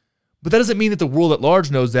 But that doesn't mean that the world at large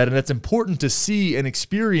knows that, and it's important to see and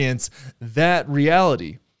experience that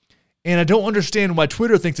reality. And I don't understand why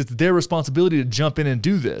Twitter thinks it's their responsibility to jump in and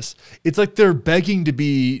do this. It's like they're begging to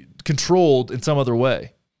be controlled in some other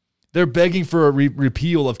way. They're begging for a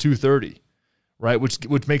repeal of 230, right?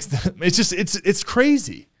 Which makes them, it's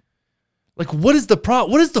crazy. Like, what is the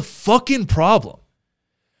What is the fucking problem?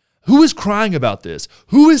 Who is crying about this?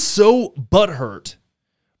 Who is so butthurt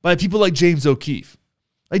by people like James O'Keefe?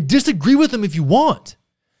 Like, disagree with them if you want.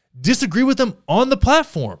 Disagree with them on the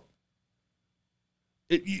platform.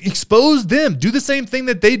 Expose them. Do the same thing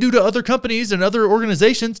that they do to other companies and other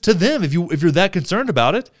organizations to them if you're that concerned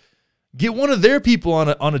about it. Get one of their people on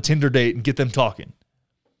a Tinder date and get them talking.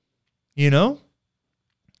 You know?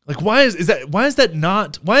 Like, why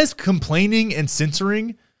is complaining and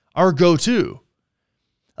censoring our go-to?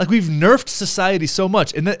 Like, we've nerfed society so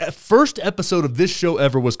much. And the first episode of this show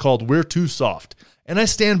ever was called We're Too Soft. And I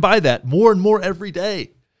stand by that more and more every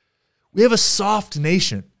day. We have a soft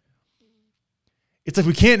nation. It's like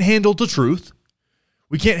we can't handle the truth.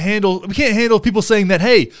 We can't handle people saying that,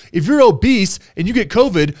 hey, if you're obese and you get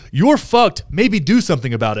COVID, you're fucked. Maybe do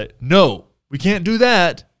something about it. No, we can't do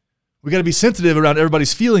that. We got to be sensitive around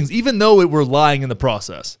everybody's feelings, even though we're lying in the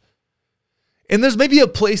process. And there's maybe a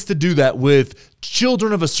place to do that with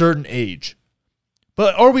children of a certain age.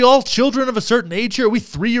 But are we all children of a certain age here? Are we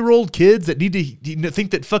 3-year-old kids that need to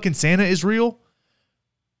think that fucking Santa is real?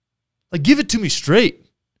 Like, give it to me straight.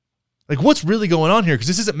 Like, what's really going on here? Because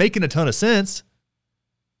this isn't making a ton of sense.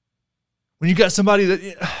 When you got somebody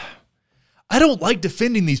that... I don't like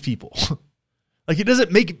defending these people. Like, it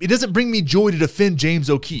doesn't bring me joy to defend James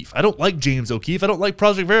O'Keefe. I don't like James O'Keefe. I don't like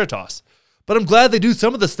Project Veritas. But I'm glad they do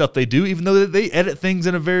some of the stuff they do, even though they edit things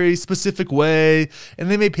in a very specific way, and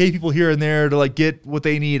they may pay people here and there to like get what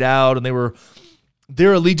they need out, and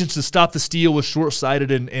their allegiance to stop the steal was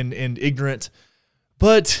short-sighted and ignorant.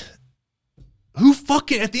 But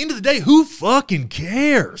at the end of the day, who fucking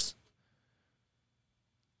cares?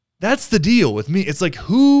 That's the deal with me. It's like,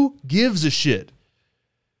 who gives a shit?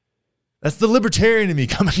 That's the libertarian in me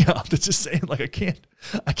coming out. That's just saying, like,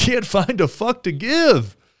 I can't find a fuck to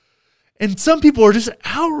give. And some people are just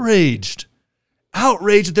outraged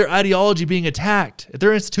at their ideology being attacked, at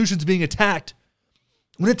their institutions being attacked.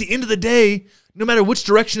 When at the end of the day, no matter which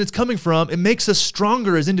direction it's coming from, it makes us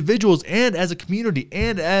stronger as individuals and as a community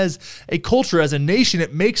and as a culture, as a nation.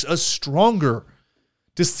 It makes us stronger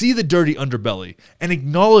to see the dirty underbelly and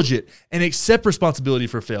acknowledge it and accept responsibility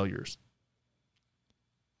for failures.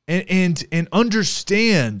 And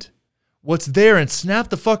understand what's there and snap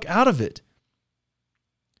the fuck out of it.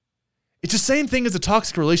 It's the same thing as a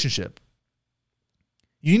toxic relationship.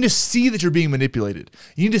 You need to see that you're being manipulated.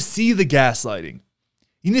 You need to see the gaslighting.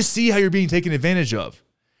 You need to see how you're being taken advantage of.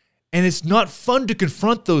 And it's not fun to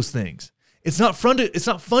confront those things. It's not fun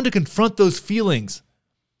to confront those feelings.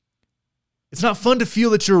 It's not fun to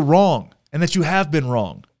feel that you're wrong and that you have been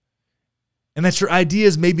wrong. And that your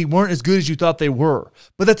ideas maybe weren't as good as you thought they were.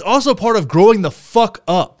 But that's also part of growing the fuck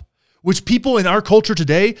up, which people in our culture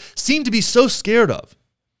today seem to be so scared of.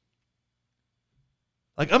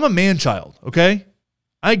 Like, I'm a man-child, okay?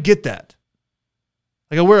 I get that.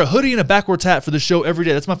 Like, I wear a hoodie and a backwards hat for the show every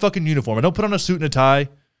day. That's my fucking uniform. I don't put on a suit and a tie.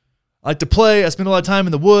 I like to play. I spend a lot of time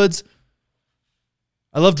in the woods.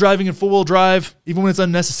 I love driving in four-wheel drive, even when it's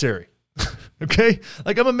unnecessary. Okay?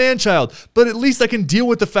 Like, I'm a man-child, but at least I can deal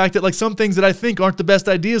with the fact that, like, some things that I think aren't the best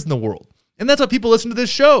ideas in the world. And that's why people listen to this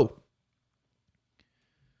show.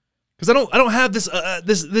 Because I don't have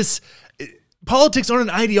this politics aren't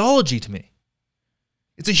an ideology to me.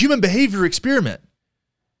 It's a human behavior experiment.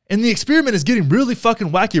 And the experiment is getting really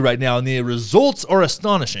fucking wacky right now, and the results are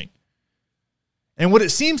astonishing. And what it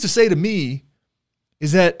seems to say to me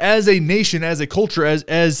is that as a nation, as a culture,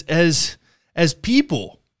 as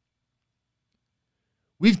people,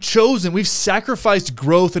 we've sacrificed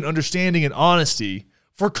growth and understanding and honesty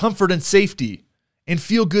for comfort and safety and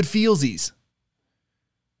feel-good feelsies,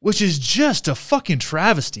 which is just a fucking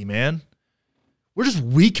travesty, man. We're just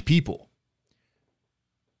weak people.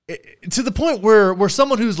 To the point where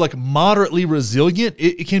someone who's like moderately resilient,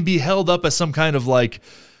 it can be held up as some kind of like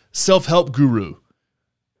self-help guru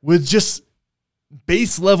with just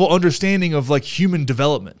base level understanding of like human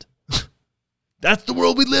development. That's the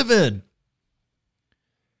world we live in.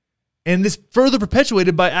 And this further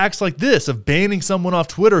perpetuated by acts like this of banning someone off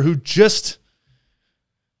Twitter who just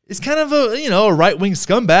is kind of a right-wing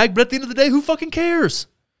scumbag, but at the end of the day, who fucking cares?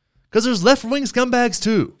 Because there's left-wing scumbags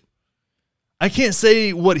too. I can't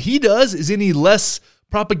say what he does is any less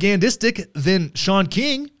propagandistic than Sean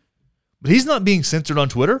King, but he's not being censored on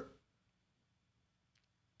Twitter.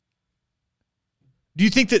 Do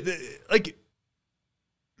you think that, like,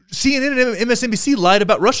 CNN and MSNBC lied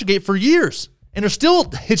about Russiagate for years and are still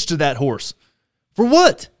hitched to that horse? For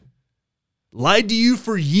what? Lied to you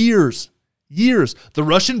for years. Years. The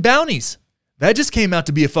Russian bounties. That just came out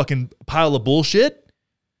to be a fucking pile of bullshit.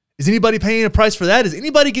 Is anybody paying a price for that? Is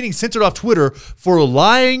anybody getting censored off Twitter for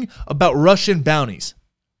lying about Russian bounties?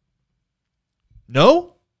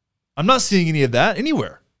 No? I'm not seeing any of that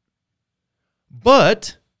anywhere.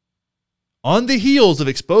 But on the heels of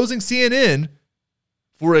exposing CNN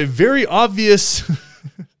for a very obvious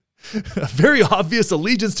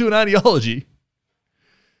allegiance to an ideology,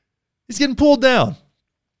 he's getting pulled down.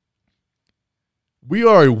 We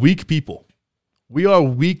are a weak people. We are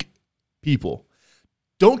weak people.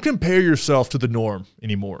 Don't compare yourself to the norm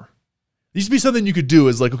anymore. There used to be something you could do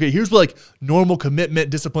is like, okay, here's what like normal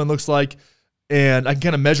commitment discipline looks like, and I can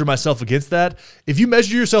kind of measure myself against that. If you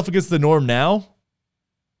measure yourself against the norm now,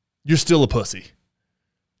 you're still a pussy.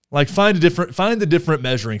 Like find the different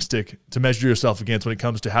measuring stick to measure yourself against when it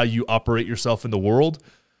comes to how you operate yourself in the world,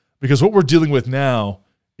 because what we're dealing with now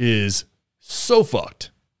is so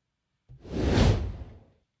fucked.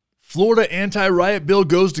 Florida anti-riot bill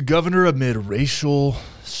goes to governor amid racial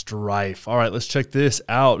strife. All right, let's check this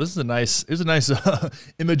out. Here's a nice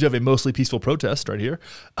image of a mostly peaceful protest right here.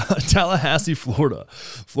 Tallahassee, Florida.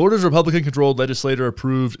 Florida's Republican-controlled legislature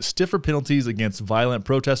approved stiffer penalties against violent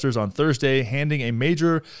protesters on Thursday, handing a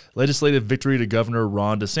major legislative victory to Governor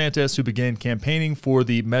Ron DeSantis, who began campaigning for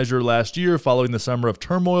the measure last year following the summer of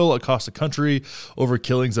turmoil across the country over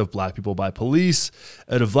killings of black people by police.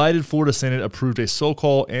 A divided Florida Senate approved a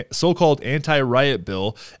so-called anti-riot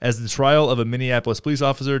bill as the trial of a Minneapolis police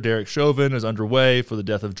officer, Derek Chauvin, is underway for the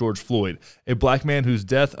death of George Floyd, a black man whose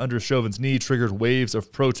death under Chauvin's knee triggered waves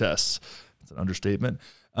of protests. That's an understatement.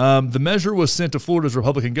 The measure was sent to Florida's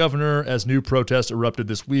Republican governor as new protests erupted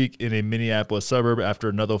this week in a Minneapolis suburb after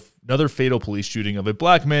another fatal police shooting of a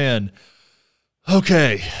black man.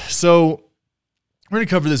 Okay, so we're going to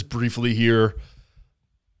cover this briefly here.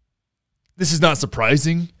 This is not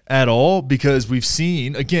surprising at all because we've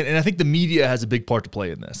seen, again, and I think the media has a big part to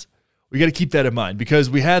play in this. We got to keep that in mind because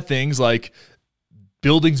we had things like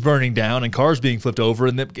buildings burning down and cars being flipped over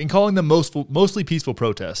and calling them mostly peaceful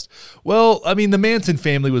protests. Well, I mean, the Manson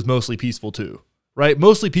family was mostly peaceful too, right?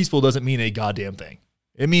 Mostly peaceful doesn't mean a goddamn thing.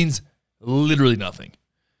 It means literally nothing.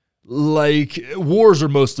 Like, wars are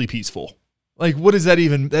mostly peaceful. Like, what is that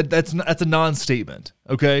even? That's a non-statement,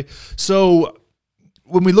 okay? So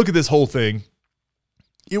when we look at this whole thing,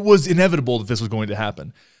 it was inevitable that this was going to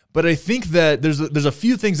happen. But I think that there's a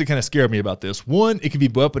few things that kind of scare me about this. One, it can be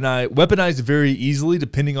weaponized very easily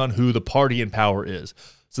depending on who the party in power is.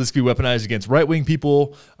 So this could be weaponized against right-wing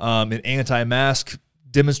people in anti-mask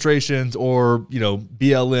demonstrations or,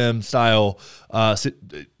 BLM style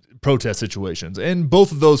protest situations. And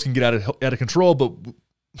both of those can get out of control, but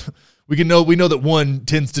we know that one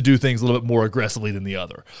tends to do things a little bit more aggressively than the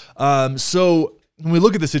other. So when we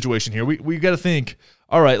look at the situation here, we got to think,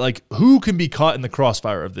 all right, like who can be caught in the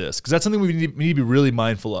crossfire of this? Because that's something we need to be really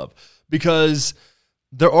mindful of, because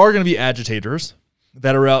there are going to be agitators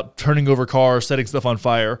that are out turning over cars, setting stuff on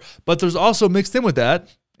fire, but there's also mixed in with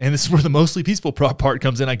that, and this is where the mostly peaceful part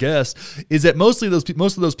comes in, I guess, is that most of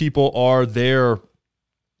those people are there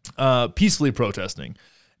peacefully protesting.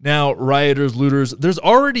 Now, rioters, looters, there's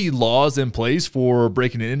already laws in place for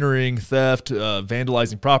breaking and entering, theft,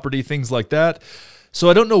 vandalizing property, things like that. So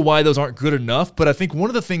I don't know why those aren't good enough, but I think one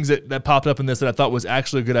of the things that popped up in this that I thought was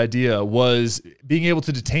actually a good idea was being able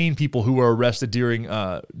to detain people who were arrested during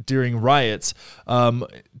riots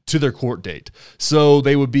to their court date. So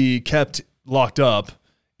they would be kept locked up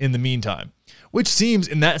in the meantime, which seems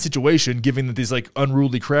in that situation, given that these like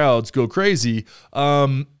unruly crowds go crazy,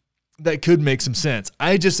 that could make some sense.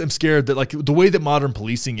 I just am scared that like the way that modern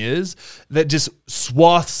policing is, that just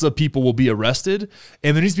swaths of people will be arrested,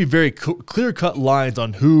 and there needs to be very clear-cut lines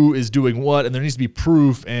on who is doing what, and there needs to be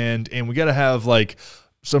proof, and we got to have like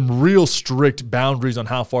some real strict boundaries on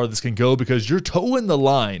how far this can go, because you're toeing the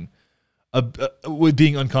line with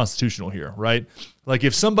being unconstitutional here, right? Like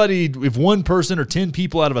if one person or 10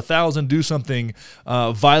 people out of 1,000 do something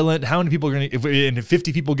violent, how many people are going to, if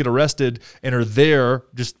 50 people get arrested and are there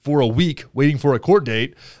just for a week waiting for a court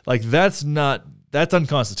date, like that's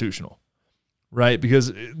unconstitutional, right?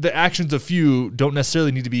 Because the actions of few don't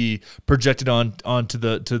necessarily need to be projected onto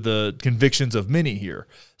the convictions of many here.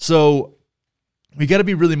 So we got to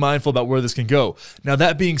be really mindful about where this can go. Now,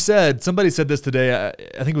 that being said, somebody said this today. I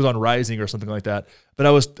think it was on Rising or something like that. But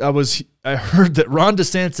I heard that Ron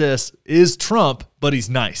DeSantis is Trump, but he's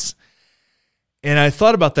nice. And I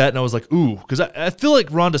thought about that, and I was like, ooh, because I feel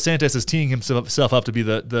like Ron DeSantis is teeing himself up to be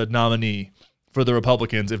the nominee for the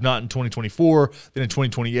Republicans, if not in 2024, then in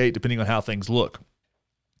 2028, depending on how things look.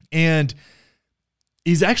 And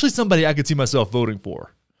he's actually somebody I could see myself voting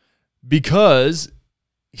for, because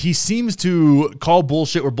he seems to call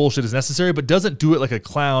bullshit where bullshit is necessary, but doesn't do it like a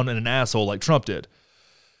clown and an asshole like Trump did.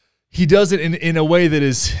 He does it in a way that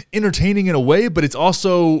is entertaining in a way, but it's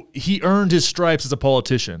also, he earned his stripes as a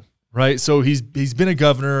politician, right? So he's been a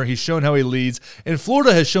governor. He's shown how he leads. And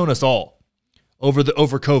Florida has shown us all over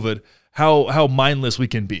COVID how mindless we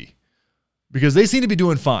can be, because they seem to be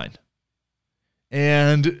doing fine.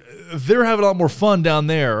 And they're having a lot more fun down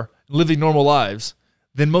there, living normal lives,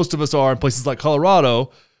 than most of us are in places like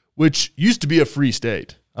Colorado, which used to be a free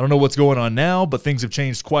state. I don't know what's going on now, but things have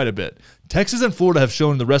changed quite a bit. Texas and Florida have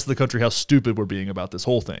shown the rest of the country how stupid we're being about this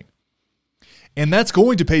whole thing. And that's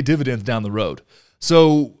going to pay dividends down the road.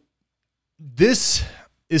 So this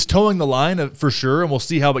is towing the line for sure, and we'll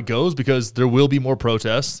see how it goes, because there will be more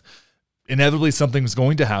protests. Inevitably, something's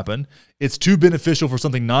going to happen. It's too beneficial for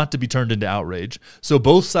something not to be turned into outrage. So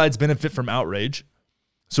both sides benefit from outrage.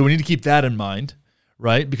 So we need to keep that in mind.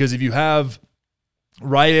 Right? Because if you have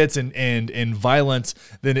riots and violence,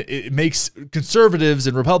 then it makes conservatives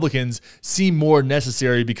and Republicans seem more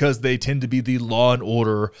necessary, because they tend to be the law and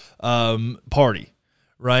order party,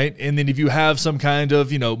 right? And then if you have some kind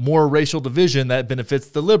of, more racial division, that benefits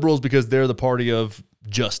the liberals because they're the party of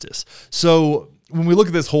justice. So when we look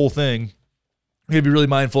at this whole thing, we got to be really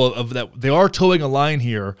mindful of that. They are towing a line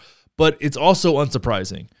here, but it's also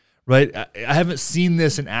unsurprising. Right? I haven't seen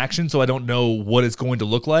this in action, so I don't know what it's going to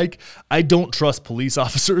look like. I don't trust police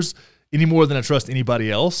officers any more than I trust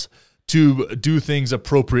anybody else to do things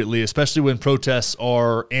appropriately, especially when protests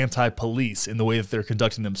are anti-police in the way that they're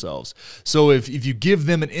conducting themselves. So if you give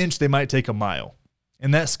them an inch, they might take a mile.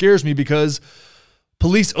 And that scares me, because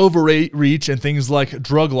police overreach and things like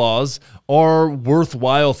drug laws are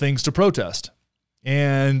worthwhile things to protest.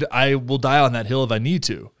 And I will die on that hill if I need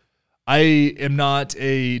to. I am not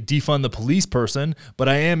a defund the police person, but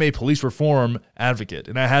I am a police reform advocate,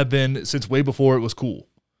 and I have been since way before it was cool.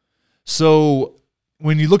 So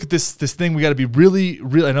when you look at this thing, we got to be really,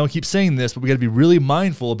 I know I keep saying this, but we got to be really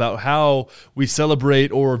mindful about how we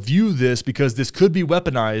celebrate or view this, because this could be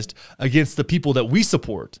weaponized against the people that we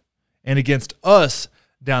support and against us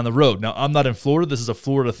down the road. Now, I'm not in Florida. This is a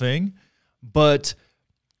Florida thing, but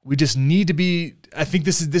we just need to be, I think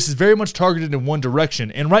this is very much targeted in one direction,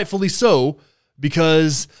 and rightfully so,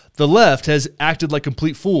 because the left has acted like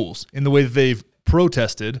complete fools in the way that they've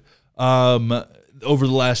protested over the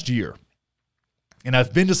last year. And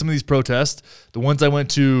I've been to some of these protests. The ones I went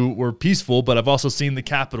to were peaceful, but I've also seen the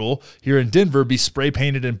Capitol here in Denver be spray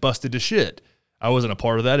painted and busted to shit. I wasn't a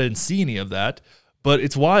part of that. I didn't see any of that, but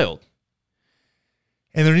it's wild.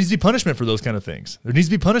 And there needs to be punishment for those kind of things. There needs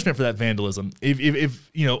to be punishment for that vandalism. If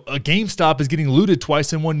a GameStop is getting looted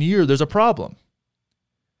twice in 1 year, there's a problem.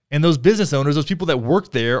 And those business owners, those people that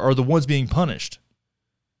work there, are the ones being punished,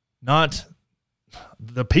 not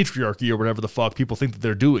the patriarchy or whatever the fuck people think that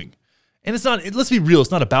they're doing. And it's not, let's be real,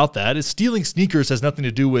 it's not about that. It's stealing sneakers has nothing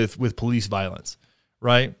to do with police violence,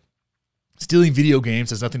 right? Stealing video games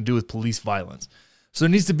has nothing to do with police violence. So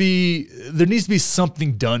there needs to be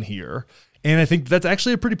something done here. And I think that's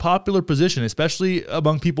actually a pretty popular position, especially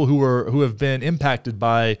among people who have been impacted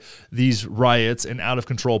by these riots and out of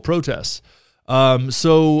control protests.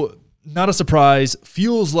 So not a surprise,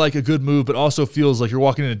 feels like a good move, but also feels like you're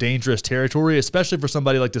walking into dangerous territory, especially for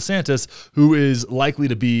somebody like DeSantis, who is likely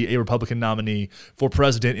to be a Republican nominee for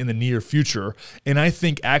president in the near future. And I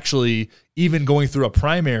think actually even going through a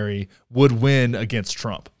primary would win against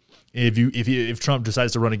Trump. If Trump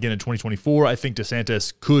decides to run again in 2024, I think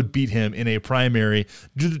DeSantis could beat him in a primary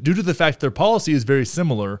due to the fact that their policy is very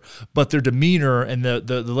similar, but their demeanor and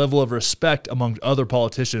the level of respect among other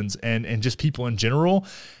politicians and just people in general,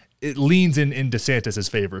 it leans in DeSantis'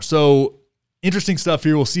 favor. So interesting stuff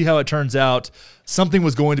here. We'll see how it turns out. Something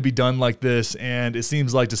was going to be done like this, and it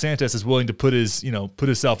seems like DeSantis is willing to put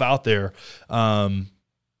himself out there, and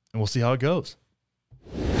we'll see how it goes.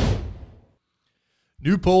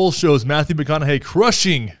 New poll shows Matthew McConaughey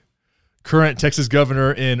crushing current Texas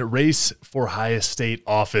governor in race for highest state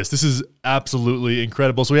office. This is absolutely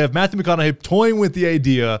incredible. So we have Matthew McConaughey toying with the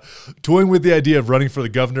idea of running for the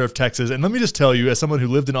governor of Texas. And let me just tell you, as someone who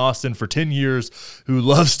lived in Austin for 10 years, who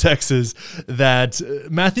loves Texas, that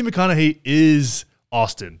Matthew McConaughey is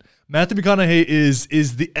Austin. Matthew McConaughey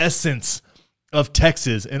is the essence of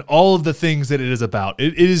Texas and all of the things that it is about.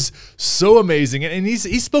 It is so amazing. And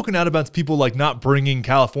he's spoken out about people like not bringing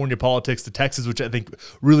California politics to Texas, which I think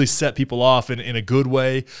really set people off in a good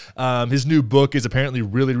way. His new book is apparently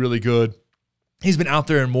really, really good. He's been out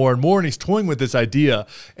there and more, and he's toying with this idea.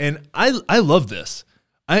 And I love this.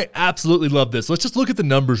 I absolutely love this. Let's just look at the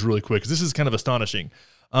numbers really quick, because this is kind of astonishing.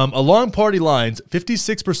 Along party lines,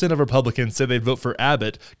 56% of Republicans said they'd vote for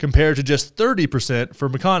Abbott, compared to just 30% for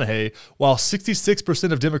McConaughey, while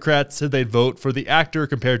 66% of Democrats said they'd vote for the actor,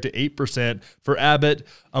 compared to 8% for Abbott.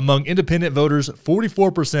 Among independent voters,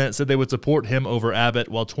 44% said they would support him over Abbott,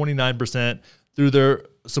 while 29% threw their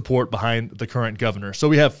support behind the current governor. So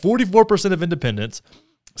we have 44% of independents,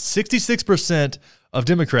 66% of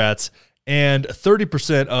Democrats, and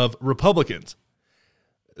 30% of Republicans.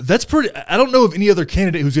 That's pretty. I don't know of any other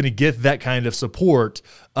candidate who's going to get that kind of support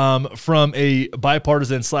from a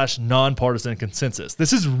bipartisan / nonpartisan consensus.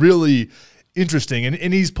 This is really interesting.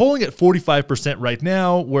 And he's polling at 45% right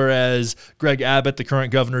now, whereas Greg Abbott, the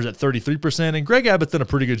current governor, is at 33%. And Greg Abbott's done a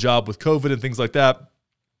pretty good job with COVID and things like that,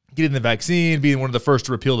 getting the vaccine, being one of the first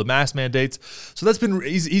to repeal the mask mandates. So that's been,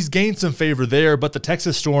 he's gained some favor there, but the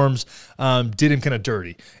Texas storms did him kind of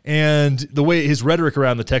dirty. And the way his rhetoric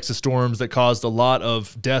around the Texas storms that caused a lot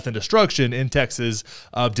of death and destruction in Texas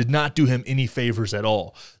did not do him any favors at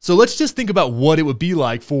all. So let's just think about what it would be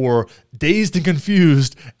like for dazed and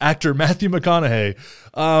confused actor Matthew McConaughey.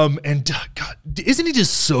 And God, isn't he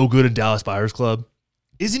just so good in Dallas Buyers Club?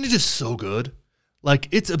 Isn't he just so good? Like,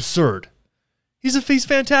 it's absurd. He's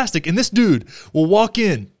fantastic. And this dude will walk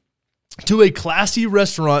in to a classy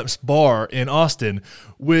restaurant bar in Austin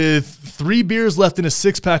with 3 beers left in a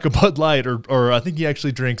 6-pack of Bud Light, or I think he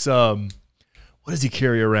actually drinks, what does he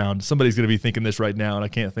carry around? Somebody's going to be thinking this right now, and I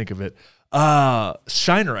can't think of it.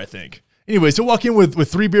 Shiner, I think. Anyways, he'll walk in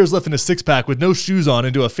with 3 beers left in a 6-pack with no shoes on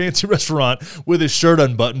into a fancy restaurant with his shirt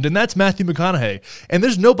unbuttoned, and that's Matthew McConaughey. And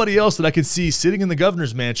there's nobody else that I can see sitting in the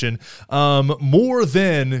governor's mansion more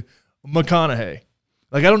than McConaughey.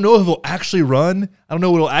 Like, I don't know if he'll actually run. I don't know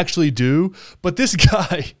what he'll actually do, but this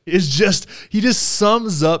guy is he just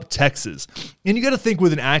sums up Texas. And you got to think,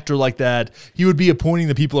 with an actor like that, he would be appointing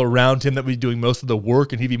the people around him that would be doing most of the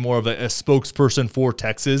work, and he'd be more of a spokesperson for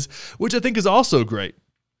Texas, which I think is also great.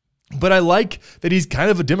 But I like that he's kind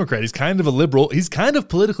of a Democrat. He's kind of a liberal. He's kind of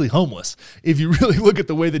politically homeless, if you really look at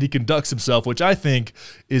the way that he conducts himself, which I think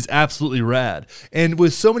is absolutely rad. And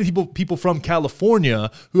with so many people from California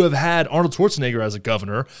who have had Arnold Schwarzenegger as a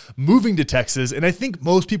governor moving to Texas, and I think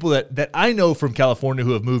most people that I know from California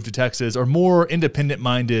who have moved to Texas are more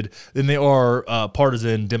independent-minded than they are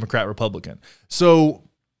partisan Democrat-Republican. So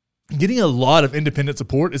getting a lot of independent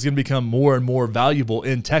support is going to become more and more valuable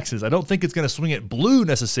in Texas. I don't think it's going to swing it blue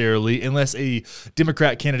necessarily unless a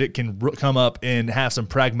Democrat candidate can come up and have some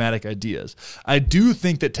pragmatic ideas. I do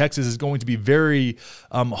think that Texas is going to be very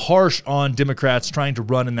harsh on Democrats trying to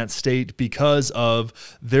run in that state because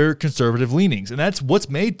of their conservative leanings. And that's what's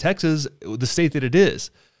made Texas the state that it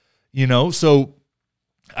is. So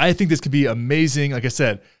I think this could be amazing. Like I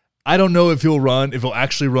said, I don't know if he'll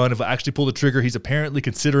actually pull the trigger. He's apparently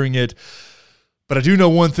considering it. But I do know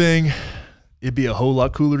one thing. It'd be a whole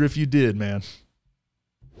lot cooler if you did, man.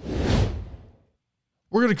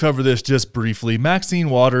 We're going to cover this just briefly.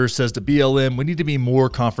 Maxine Waters says to BLM, we need to be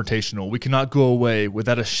more confrontational. We cannot go away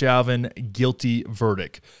without a Chauvin guilty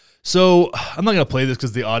verdict. So I'm not going to play this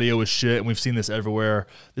because the audio is shit and we've seen this everywhere.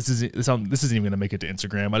 This isn't even going to make it to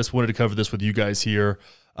Instagram. I just wanted to cover this with you guys here.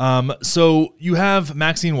 So you have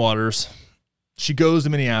Maxine Waters. She goes to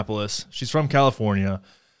Minneapolis. She's from California.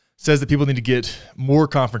 Says that people need to get more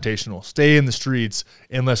confrontational, stay in the streets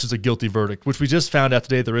unless there's a guilty verdict, which we just found out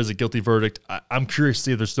today there is a guilty verdict. I'm curious to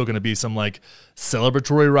see if there's still going to be some like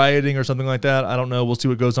celebratory rioting or something like that. I don't know. We'll see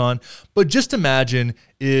what goes on. But just imagine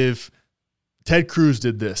if Ted Cruz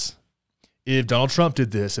did this, if Donald Trump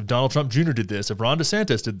did this, if Donald Trump Jr. did this, if Ron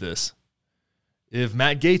DeSantis did this, if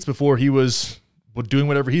Matt Gaetz before he was doing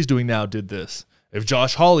whatever he's doing now did this, if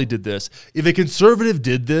Josh Hawley did this, if a conservative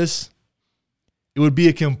did this, it would be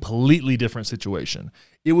a completely different situation.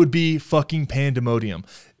 It would be fucking pandemonium.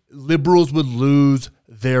 Liberals would lose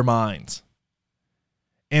their minds.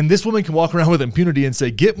 And this woman can walk around with impunity and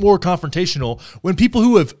say, get more confrontational, when people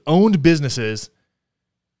who have owned businesses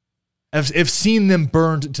have seen them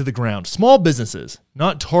burned to the ground. Small businesses,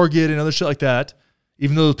 not Target and other shit like that,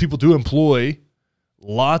 even though those people do employ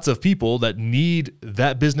lots of people that need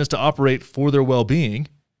that business to operate for their well-being.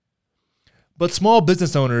 But small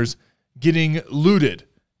business owners getting looted,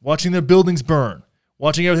 watching their buildings burn,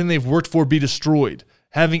 watching everything they've worked for be destroyed,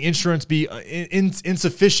 having insurance be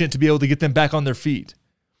insufficient to be able to get them back on their feet.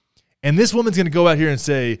 And this woman's going to go out here and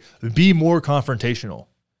say, be more confrontational.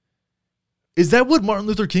 Is that what Martin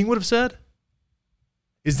Luther King would have said?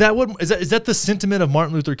 Is that the sentiment of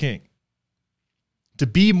Martin Luther King? To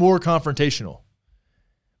be more confrontational.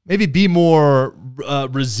 Maybe be more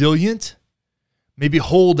resilient. Maybe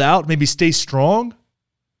hold out. Maybe stay strong.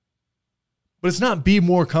 But it's not be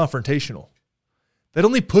more confrontational. That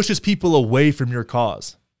only pushes people away from your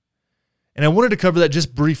cause. And I wanted to cover that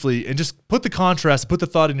just briefly and just put the contrast, put the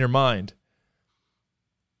thought in your mind.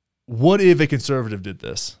 What if a conservative did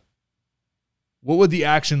this? What would the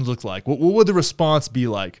action look like? What would the response be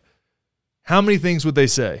like? How many things would they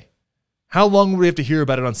say? How long would we have to hear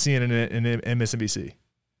about it on CNN and MSNBC?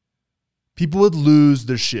 People would lose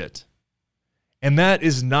their shit. And that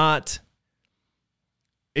is not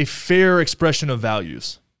a fair expression of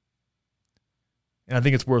values. And I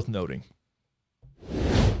think it's worth noting.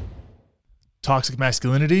 Toxic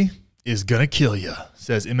masculinity is gonna kill you,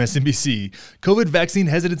 says MSNBC. COVID vaccine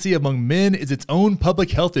hesitancy among men is its own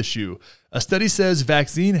public health issue. A study says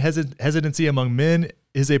vaccine hesitancy among men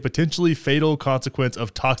is a potentially fatal consequence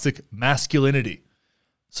of toxic masculinity.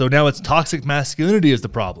 So now it's toxic masculinity is the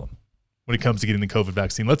problem when it comes to getting the COVID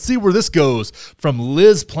vaccine. Let's see where this goes from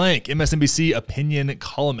Liz Plank, MSNBC opinion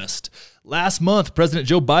columnist. Last month, President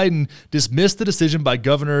Joe Biden dismissed the decision by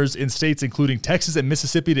governors in states including Texas and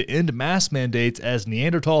Mississippi to end mask mandates as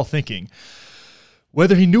Neanderthal thinking.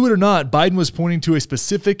 Whether he knew it or not, Biden was pointing to a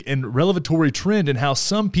specific and revelatory trend in how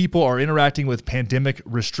some people are interacting with pandemic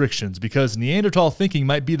restrictions, because Neanderthal thinking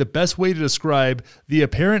might be the best way to describe the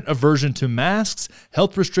apparent aversion to masks,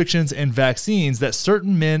 health restrictions, and vaccines that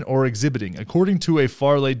certain men are exhibiting, according to a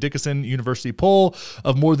Farley-Dickinson University poll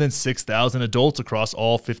of more than 6,000 adults across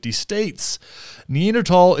all 50 states.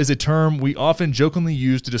 Neanderthal is a term we often jokingly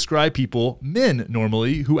use to describe people, men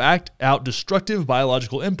normally, who act out destructive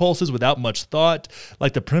biological impulses without much thought,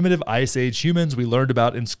 like the primitive Ice Age humans we learned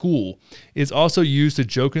about in school. It's also used to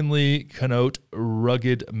jokingly connote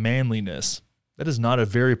rugged manliness. That is not a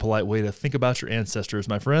very polite way to think about your ancestors,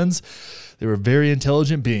 my friends. They were very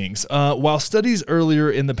intelligent beings. While studies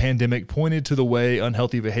earlier in the pandemic pointed to the way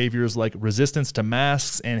unhealthy behaviors like resistance to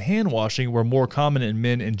masks and hand washing were more common in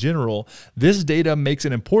men in general, this data makes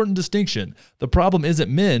an important distinction. The problem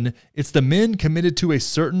isn't men, it's the men committed to a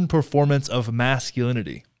certain performance of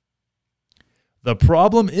masculinity. The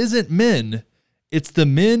problem isn't men, it's the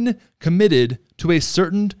men committed to a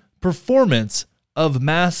certain performance of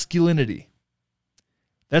masculinity.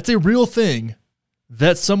 That's a real thing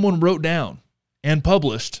that someone wrote down and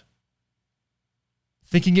published,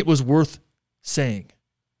 thinking it was worth saying.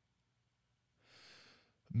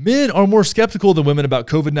 Men are more skeptical than women about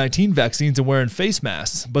COVID-19 vaccines and wearing face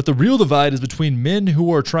masks, but the real divide is between men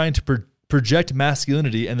who are trying to project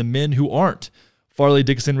masculinity and the men who aren't.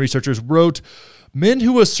 Farley-Dickinson researchers wrote, men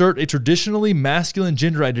who assert a traditionally masculine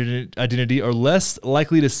gender identity are less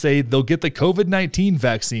likely to say they'll get the COVID-19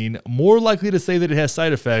 vaccine, more likely to say that it has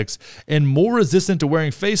side effects, and more resistant to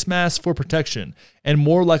wearing face masks for protection, and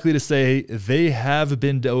more likely to say they have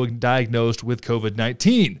been diagnosed with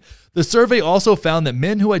COVID-19. The survey also found that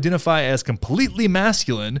men who identify as completely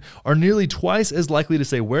masculine are nearly twice as likely to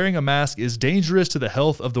say wearing a mask is dangerous to the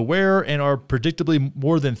health of the wearer and are predictably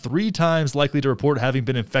more than 3 times likely to report having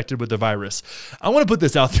been infected with the virus. I want to put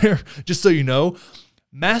this out there just so you know.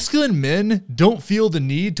 Masculine men don't feel the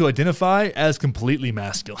need to identify as completely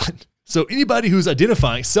masculine. So anybody who's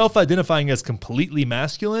self-identifying as completely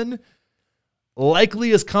masculine,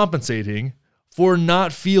 likely is compensating for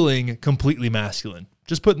not feeling completely masculine.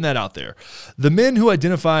 Just putting that out there. The men who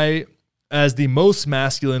identify as the most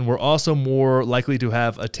masculine were also more likely to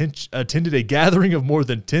have attended a gathering of more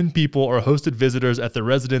than 10 people or hosted visitors at their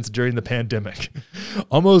residence during the pandemic.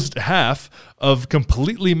 Almost half of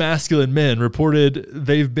completely masculine men reported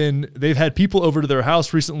they've had people over to their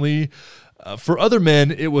house recently. For other men,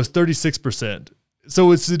 it was 36%.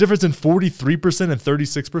 So it's the difference in 43% and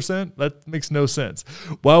 36%. That makes no sense.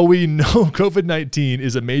 While we know COVID-19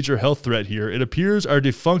 is a major health threat here, it appears our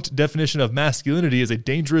defunct definition of masculinity is a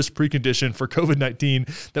dangerous precondition for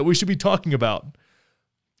COVID-19 that we should be talking about.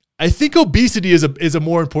 I think obesity is a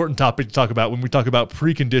more important topic to talk about when we talk about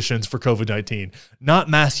preconditions for COVID-19, not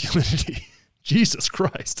masculinity. Jesus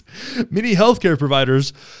Christ. Many healthcare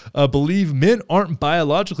providers believe men aren't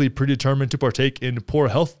biologically predetermined to partake in poor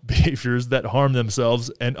health behaviors that harm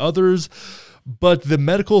themselves and others, but the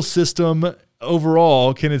medical system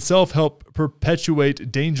overall can itself help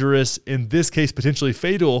perpetuate dangerous, in this case potentially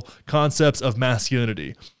fatal, concepts of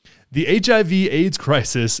masculinity. The HIV/AIDS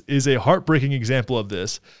crisis is a heartbreaking example of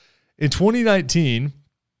this. In 2019,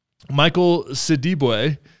 Michael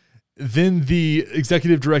Sidibwe, then the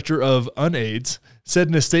executive director of UNAIDS, said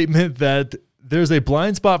in a statement that there's a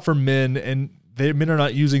blind spot for men and men are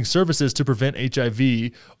not using services to prevent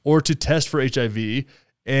HIV or to test for HIV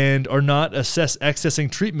and are not accessing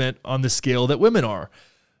treatment on the scale that women are.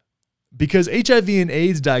 Because HIV and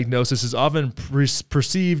AIDS diagnosis is often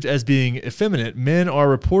perceived as being effeminate, men are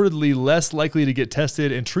reportedly less likely to get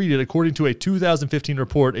tested and treated. According to a 2015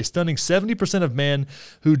 report, a stunning 70% of men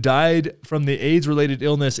who died from the AIDS-related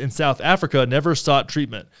illness in South Africa never sought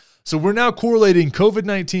treatment. So we're now correlating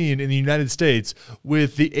COVID-19 in the United States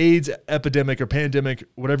with the AIDS epidemic or pandemic,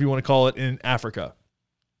 whatever you want to call it, in Africa.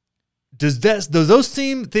 Does those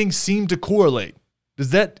things seem to correlate?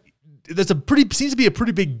 Seems to be a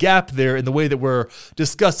pretty big gap there in the way that we're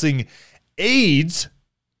discussing AIDS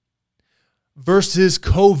versus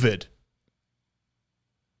COVID.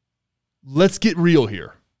 Let's get real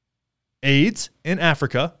here. AIDS in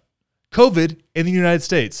Africa, COVID in the United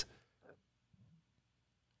States.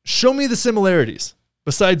 Show me the similarities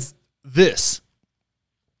besides this.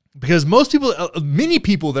 Because many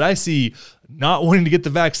people that I see not wanting to get the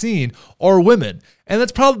vaccine are women. And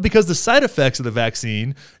that's probably because the side effects of the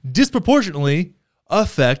vaccine disproportionately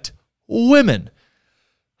affect women.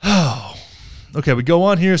 Oh, okay, we go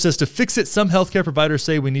on here. It says to fix it, some healthcare providers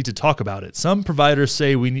say we need to talk about it. Some providers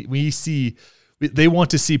say they want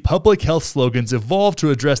to see public health slogans evolve to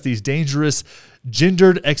address these dangerous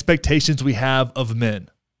gendered expectations we have of men.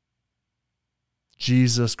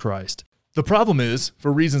 Jesus Christ. The problem is,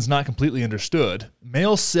 for reasons not completely understood,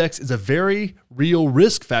 male sex is a very real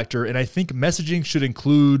risk factor, and I think messaging should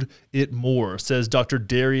include it more, says Dr.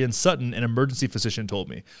 Darian Sutton, an emergency physician, told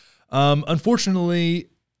me. Unfortunately,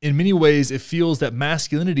 in many ways, it feels that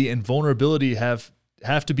masculinity and vulnerability have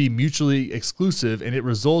to be mutually exclusive, and it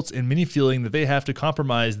results in many feeling that they have to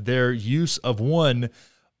compromise their use of one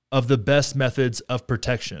of the best methods of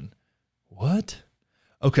protection. What?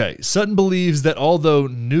 Okay, Sutton believes that although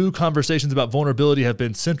new conversations about vulnerability have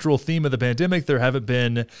been central theme of the pandemic, there hasn't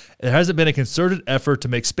been a concerted effort to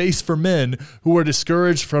make space for men who are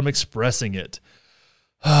discouraged from expressing it.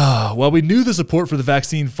 While we knew the support for the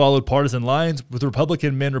vaccine followed partisan lines, with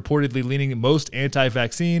Republican men reportedly leaning most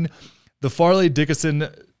anti-vaccine, the Farley-Dickinson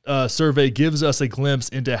survey gives us a glimpse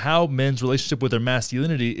into how men's relationship with their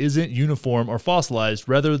masculinity isn't uniform or fossilized,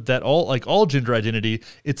 rather that all gender identity,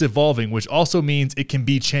 it's evolving, which also means it can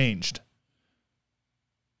be changed.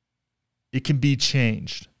 It can be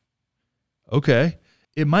changed. Okay.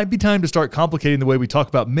 It might be time to start complicating the way we talk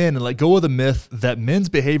about men and let go of the myth that men's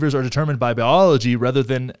behaviors are determined by biology rather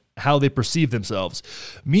than how they perceive themselves.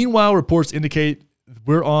 Meanwhile, reports indicate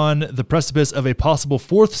we're on the precipice of a possible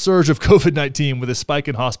fourth surge of COVID-19 with a spike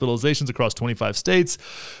in hospitalizations across 25 states.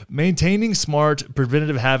 Maintaining smart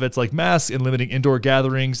preventative habits like masks and limiting indoor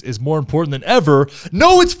gatherings is more important than ever.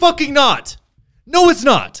 No, it's fucking not. No, it's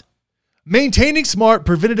not. Maintaining smart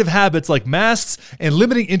preventative habits like masks and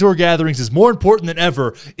limiting indoor gatherings is more important than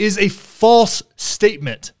ever is a false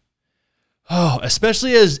statement. Oh,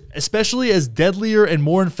 especially as deadlier and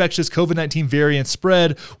more infectious COVID-19 variants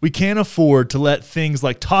spread, we can't afford to let things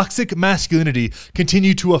like toxic masculinity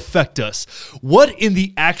continue to affect us. What in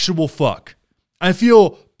the actual fuck? I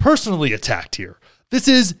feel personally attacked here. This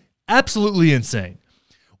is absolutely insane.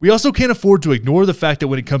 We also can't afford to ignore the fact that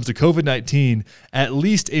when it comes to COVID-19, at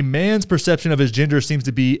least a man's perception of his gender seems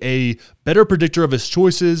to be a better predictor of his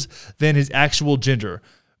choices than his actual gender.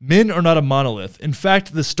 Men are not a monolith. In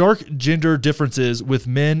fact, the stark gender differences with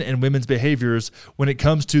men and women's behaviors when it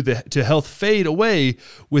comes to health fade away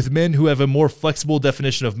with men who have a more flexible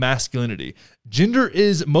definition of masculinity. Gender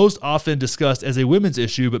is most often discussed as a women's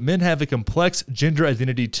issue, but men have a complex gender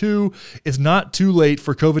identity too. It's not too late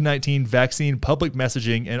for COVID-19 vaccine public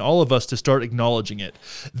messaging and all of us to start acknowledging it.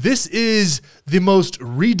 This is the most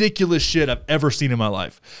ridiculous shit I've ever seen in my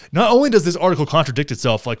life. Not only does this article contradict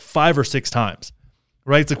itself like 5 or 6 times,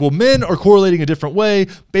 right? It's like, well, men are correlating a different way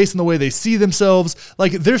based on the way they see themselves.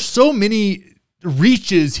 Like, there's so many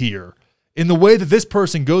reaches here in the way that this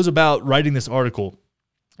person goes about writing this article.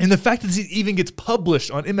 And the fact that it even gets published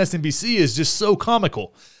on MSNBC is just so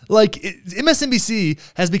comical. Like, MSNBC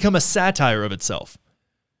has become a satire of itself.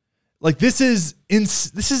 Like, what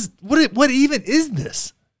even is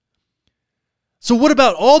this? So what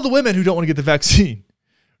about all the women who don't want to get the vaccine,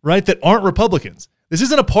 right? That aren't Republicans? This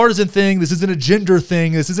isn't a partisan thing. This isn't a gender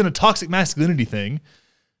thing. This isn't a toxic masculinity thing.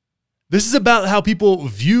 This is about how people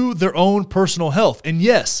view their own personal health. And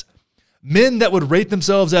yes, men that would rate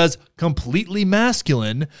themselves as completely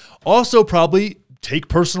masculine also probably take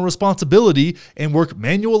personal responsibility and work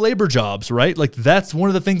manual labor jobs, right? Like, that's one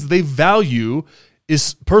of the things they value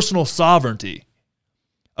is personal sovereignty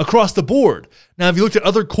across the board. Now, if you looked at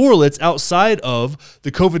other correlates outside of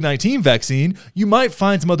the COVID-19 vaccine, you might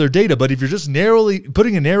find some other data. But if you're just narrowly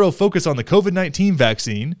putting a narrow focus on the COVID-19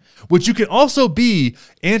 vaccine, which you can also be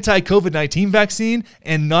anti-COVID-19 vaccine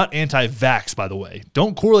and not anti-vax, by the way.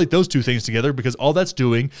 Don't correlate those two things together, because all that's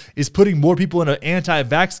doing is putting more people in an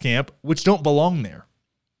anti-vax camp, which don't belong there.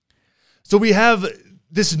 So we have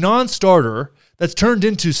this non-starter that's turned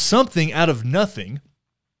into something out of nothing.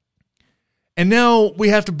 And now we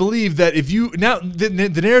have to believe that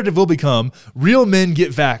the narrative will become real men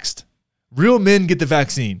get vaxxed. Real men get the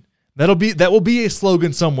vaccine. That will be a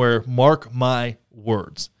slogan somewhere. Mark my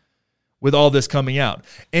words. With all this coming out,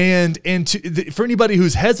 and for anybody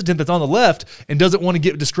who's hesitant that's on the left and doesn't want to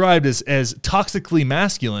get described as toxically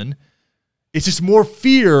masculine, it's just more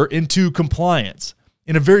fear into compliance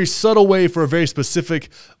in a very subtle way for a very specific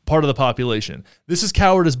part of the population. This is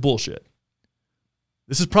cowardice bullshit.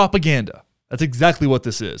 This is propaganda. That's exactly what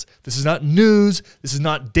this is. This is not news. This is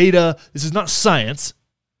not data. This is not science.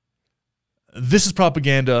 This is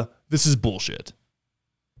propaganda. This is bullshit.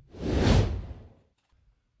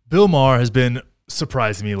 Bill Maher has been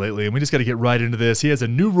surprising me lately, and we just got to get right into this. He has a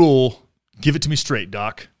new rule. Give it to me straight,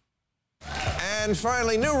 Doc. And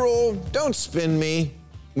finally, new rule, don't spin me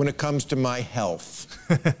when it comes to my health.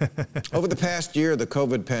 Over the past year, the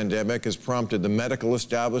COVID pandemic has prompted the medical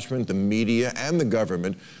establishment, the media, and the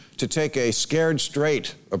government to take a scared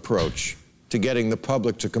straight approach to getting the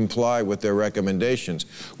public to comply with their recommendations.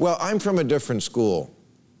 Well, I'm from a different school.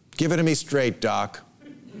 Give it to me straight, Doc.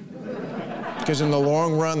 Because in the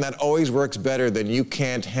long run, that always works better than you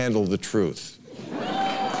can't handle the truth.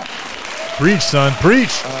 Preach, son,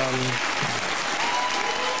 preach.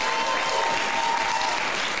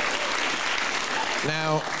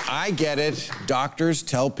 Now, I get it. Doctors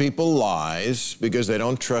tell people lies because they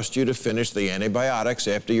don't trust you to finish the antibiotics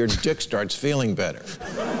after your dick starts feeling better.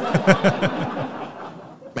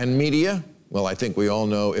 And media? Well, I think we all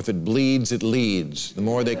know if it bleeds, it leads. The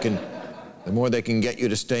more they can get you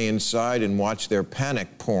to stay inside and watch their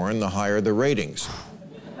panic porn, the higher the ratings.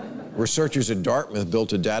 Researchers at Dartmouth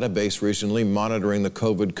built a database recently monitoring the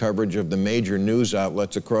COVID coverage of the major news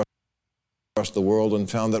outlets across the world and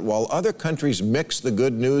found that while other countries mix the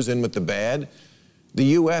good news in with the bad, the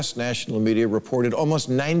U.S. national media reported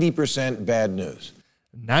almost 90% bad news.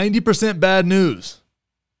 90% bad news.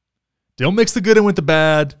 Don't mix the good in with the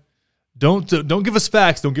bad. Don't give us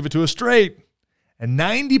facts. Don't give it to us straight. And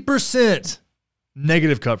 90%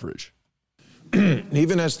 negative coverage.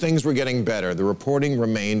 Even as things were getting better, the reporting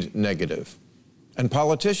remained negative. And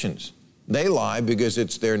politicians, they lie because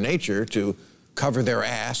it's their nature to cover their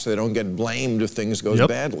ass so they don't get blamed if things go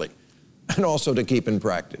badly. And also to keep in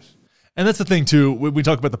practice. And that's the thing, too, when we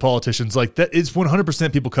talk about the politicians, like that, it's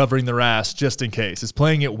 100% people covering their ass just in case. It's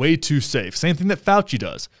playing it way too safe. Same thing that Fauci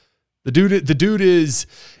does. The dude is,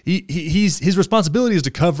 his responsibility is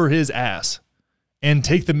to cover his ass and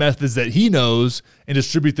take the methods that he knows and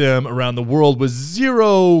distribute them around the world with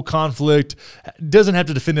zero conflict. Doesn't have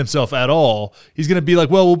to defend himself at all. He's going to be like,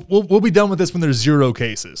 well, we'll be done with this when there's 0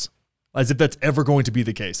 cases. As if that's ever going to be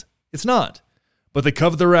the case. It's not. But they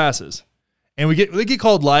cover their asses. And they get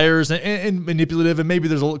called liars and manipulative, and maybe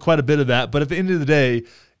there's quite a bit of that. But at the end of the day,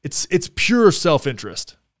 it's pure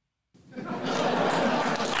self-interest.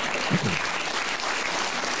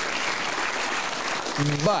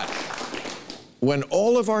 But when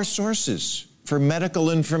all of our sources for medical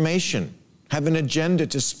information have an agenda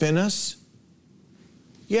to spin us?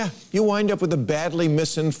 Yeah, you wind up with a badly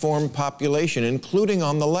misinformed population, including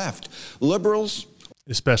on the left. Liberals,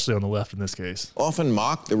 especially on the left in this case, often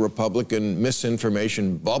mock the Republican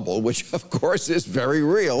misinformation bubble, which of course is very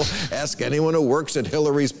real. Ask anyone who works at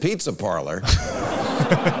Hillary's Pizza Parlor.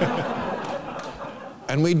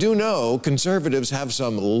 And we do know conservatives have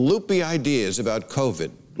some loopy ideas about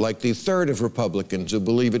COVID, like the third of Republicans who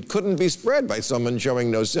believe it couldn't be spread by someone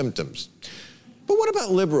showing no symptoms. But what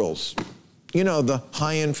about liberals? You know, the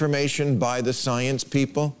high information by the science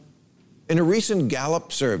people? In a recent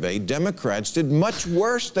Gallup survey, Democrats did much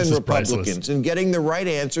worse than Republicans in getting the right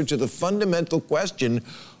answer to the fundamental question,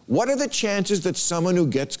 what are the chances that someone who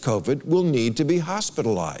gets COVID will need to be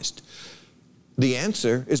hospitalized? The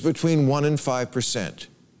answer is between 1% and 5%.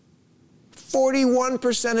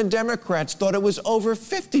 41% of Democrats thought it was over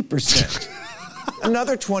 50%.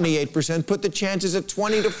 Another 28% put the chances at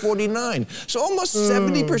 20 to 49. So almost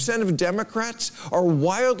 70% of Democrats are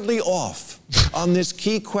wildly off on this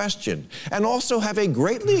key question and also have a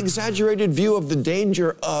greatly exaggerated view of the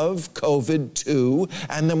danger of COVID-2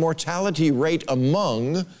 and the mortality rate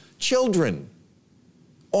among children.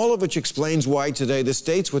 All of which explains why today the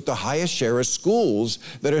states with the highest share of schools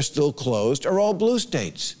that are still closed are all blue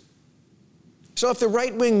states. So if the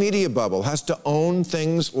right-wing media bubble has to own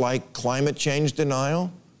things like climate change denial,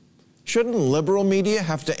 shouldn't liberal media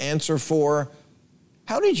have to answer for,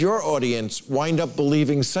 how did your audience wind up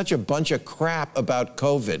believing such a bunch of crap about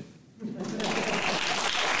COVID?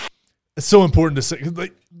 It's so important to say.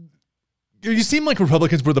 Like, you seem like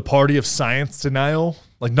Republicans were the party of science denial,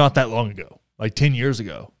 like not that long ago, like 10 years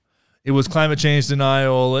ago. It was climate change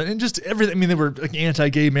denial and just everything. I mean, they were like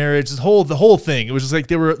anti-gay marriage, the whole thing. It was just like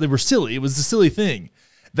they were silly. It was a silly thing.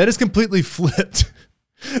 That is completely flipped.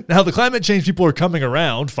 Now the climate change people are coming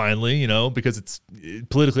around finally, you know, because it's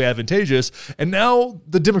politically advantageous. And now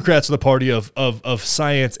the Democrats are the party of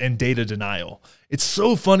science and data denial. It's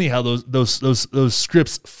so funny how those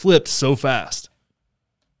scripts flipped so fast.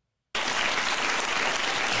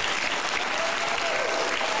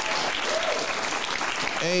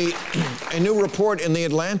 A new report in The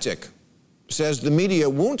Atlantic says the media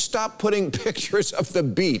won't stop putting pictures of the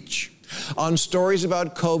beach on stories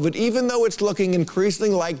about COVID, even though it's looking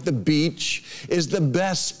increasingly like the beach is the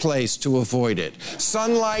best place to avoid it.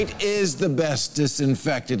 Sunlight is the best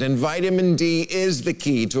disinfectant, and vitamin D is the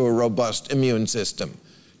key to a robust immune system.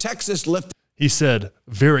 Texas lifted, he said,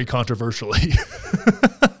 very controversially,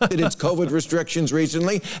 its COVID restrictions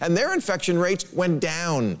recently, and their infection rates went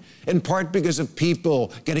down, in part because of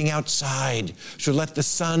people getting outside to let the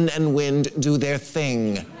sun and wind do their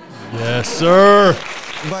thing. Yes, sir.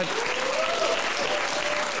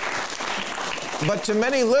 But to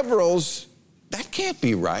many liberals, that can't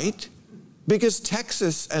be right, because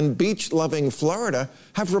Texas and beach-loving Florida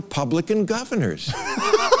have Republican governors.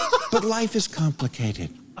 But life is complicated.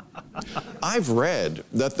 I've read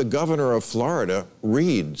that the governor of Florida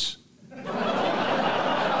reads.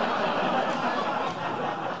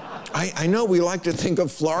 I know we like to think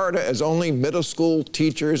of Florida as only middle school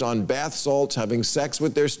teachers on bath salts having sex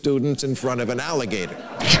with their students in front of an alligator.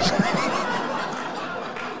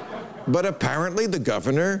 But apparently the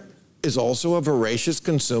governor is also a voracious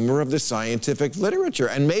consumer of the scientific literature.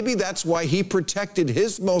 And maybe that's why he protected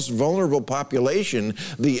his most vulnerable population,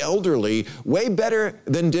 the elderly, way better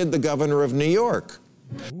than did the governor of New York.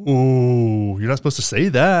 Ooh, you're not supposed to say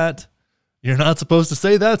that. You're not supposed to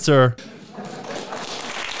say that, sir.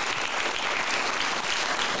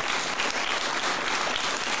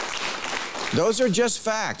 Those are just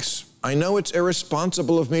facts. I know it's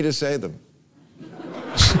irresponsible of me to say them.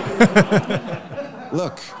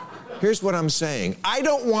 Look, here's what I'm saying. I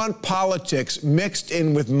don't want politics mixed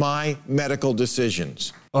in with my medical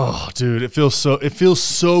decisions. Oh, dude, it feels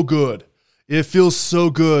so good. It feels so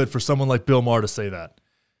good for someone like Bill Maher to say that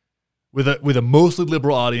with a mostly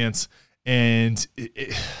liberal audience, and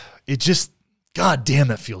it just, God damn,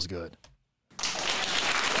 that feels good.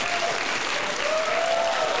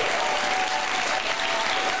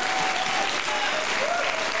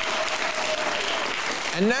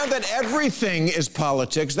 And now that everything is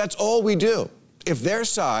politics, that's all we do. If their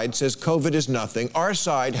side says COVID is nothing, our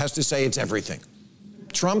side has to say it's everything.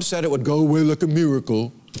 Trump said it would go away like a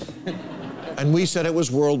miracle, and we said it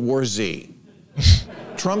was World War Z.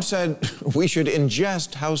 Trump said we should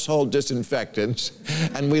ingest household disinfectants,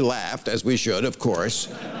 and we laughed, as we should, of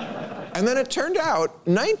course. And then it turned out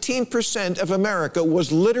 19% of America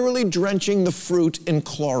was literally drenching the fruit in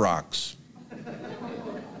Clorox.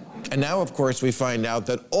 And now, of course, we find out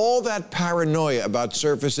that all that paranoia about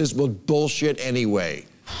surfaces was bullshit anyway.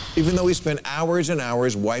 even though we spent hours and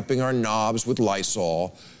hours wiping our knobs with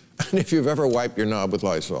Lysol. And if you've ever wiped your knob with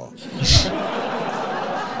Lysol.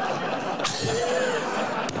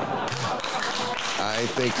 I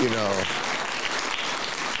think you know.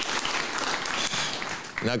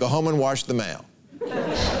 Now go home and wash the mail.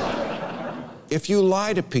 If you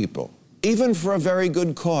lie to people, even for a very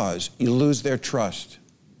good cause, you lose their trust.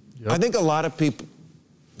 Yep. I think a lot of people,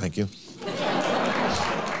 thank you.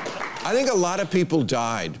 I think a lot of people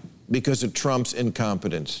died because of Trump's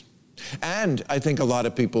incompetence. And I think a lot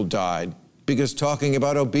of people died because talking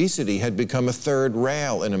about obesity had become a third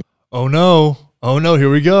rail in America. Oh no, here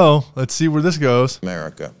we go. Let's see where this goes.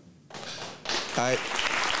 America.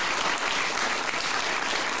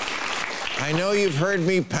 I know you've heard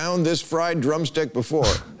me pound this fried drumstick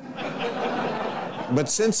before. But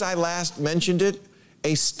since I last mentioned it,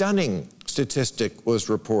 a stunning statistic was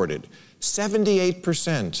reported.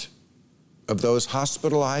 78% of those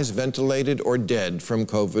hospitalized, ventilated, or dead from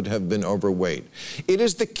COVID have been overweight. It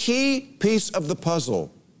is the key piece of the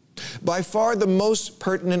puzzle, by far the most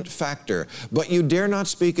pertinent factor, but you dare not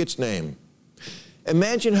speak its name.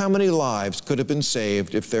 Imagine how many lives could have been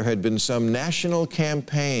saved if there had been some national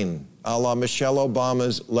campaign a la Michelle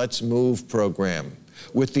Obama's Let's Move program,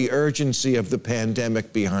 with the urgency of the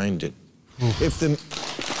pandemic behind it.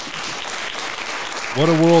 What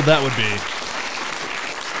a world that would be.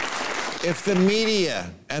 If the media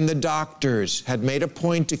and the doctors had made a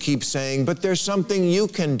point to keep saying, but there's something you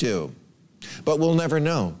can do, but we'll never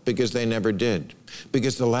know because they never did.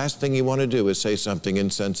 Because the last thing you want to do is say something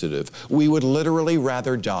insensitive. We would literally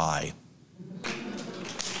rather die.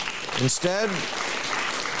 Instead,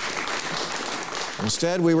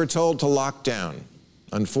 we were told to lock down.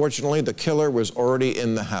 Unfortunately, the killer was already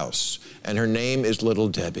in the house, and her name is Little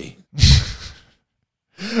Debbie.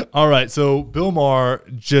 All right, so Bill Maher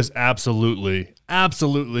just absolutely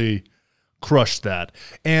crushed that.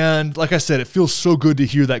 And like I said, it feels so good to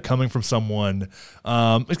hear that coming from someone.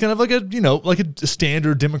 It's kind of like a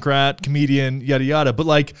standard Democrat comedian, yada yada. But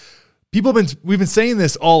like we've been saying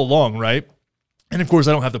this all along, right? And of course,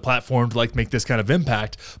 I don't have the platform to like make this kind of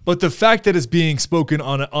impact, but the fact that it's being spoken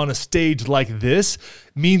on a stage like this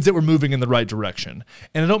means that we're moving in the right direction.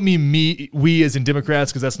 And I don't mean we as in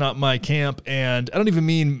Democrats, because that's not my camp, and I don't even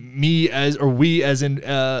mean we as in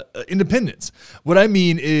independents. What I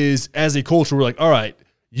mean is, as a culture, we're like, all right,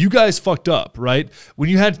 you guys fucked up, right? When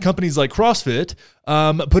you had companies like CrossFit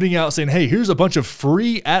putting out saying, hey, here's a bunch of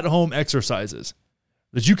free at-home exercises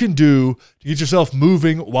that you can do to get yourself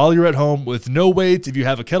moving while you're at home with no weights. If you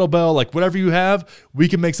have a kettlebell, like whatever you have, we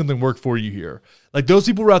can make something work for you here. Like those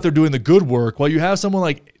people were out there doing the good work while you have someone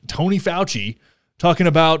like Tony Fauci talking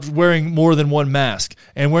about wearing more than one mask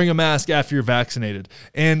and wearing a mask after you're vaccinated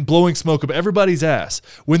and blowing smoke up everybody's ass,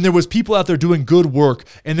 when there was people out there doing good work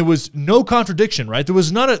and there was no contradiction, right? There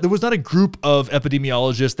was not a group of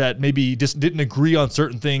epidemiologists that maybe just didn't agree on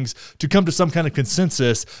certain things to come to some kind of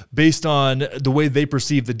consensus based on the way they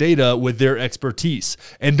perceive the data with their expertise.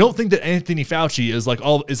 And don't think that Anthony Fauci is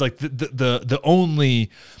the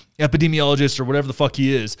only epidemiologist or whatever the fuck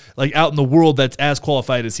he is, like out in the world that's as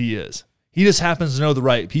qualified as he is. He just happens to know the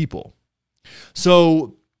right people.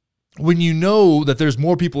 So when you know that there's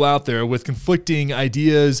more people out there with conflicting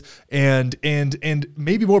ideas and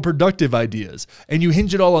maybe more productive ideas, and you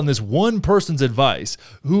hinge it all on this one person's advice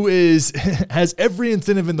who has every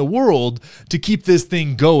incentive in the world to keep this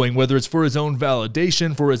thing going, whether it's for his own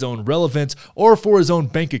validation, for his own relevance, or for his own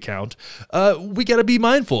bank account, we got to be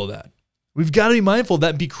mindful of that. We've got to be mindful of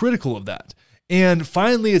that and be critical of that. And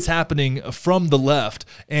finally, it's happening from the left,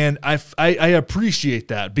 and I appreciate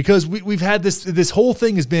that, because we've had this whole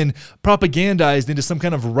thing has been propagandized into some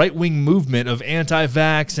kind of right-wing movement of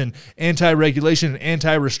anti-vax and anti-regulation and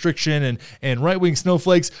anti-restriction and right-wing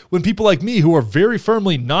snowflakes, when people like me, who are very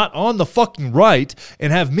firmly not on the fucking right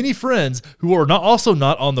and have many friends who are also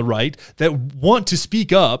not on the right, that want to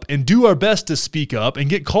speak up and do our best to speak up and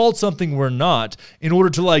get called something we're not in order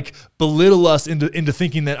to like belittle us into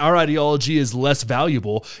thinking that our ideology is less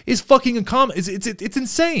valuable, is fucking it's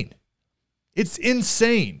insane. It's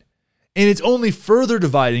insane. And it's only further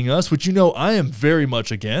dividing us, which I am very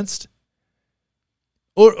much against,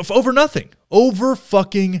 over nothing. Over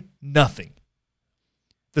fucking nothing.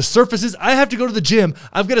 The surfaces, I have to go to the gym,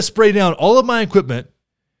 I've got to spray down all of my equipment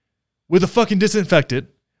with a fucking disinfectant,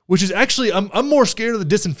 which is actually, I'm more scared of the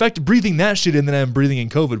disinfectant, breathing that shit in, than I am breathing in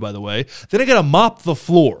COVID, by the way. Then I got to mop the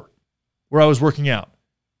floor where I was working out.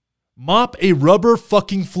 Mop a rubber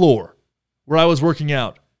fucking floor where I was working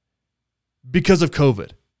out because of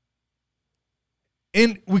COVID.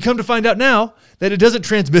 And we come to find out now that it doesn't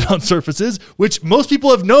transmit on surfaces, which most people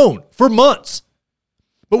have known for months.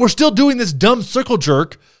 But we're still doing this dumb circle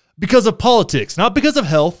jerk because of politics, not because of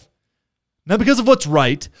health, not because of what's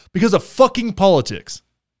right, because of fucking politics.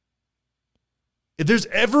 If there's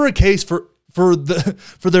ever a case for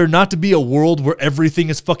there not to be a world where everything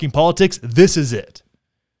is fucking politics, this is it.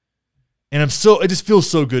 And it just feels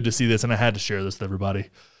so good to see this, and I had to share this with everybody.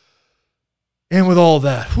 And with all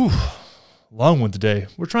that, long one today.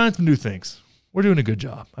 We're trying some new things. We're doing a good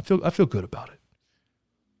job. I feel good about it.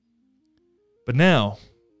 But now,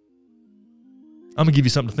 I'm gonna give you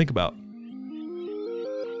something to think about.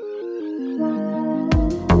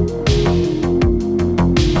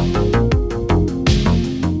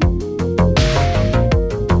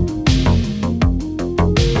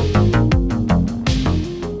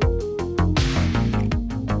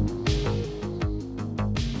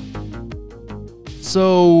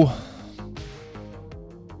 So,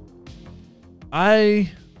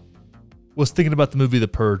 I was thinking about the movie The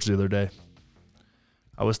Purge the other day.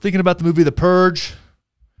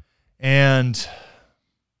 And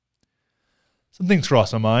some things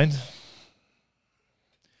crossed my mind.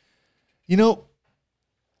 You know,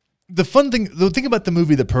 the thing about the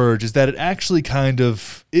movie The Purge is that it actually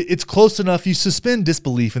it's close enough. You suspend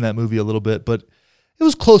disbelief in that movie a little bit, but it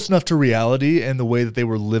was close enough to reality and the way that they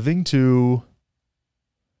were living to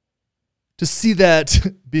see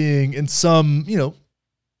that being in some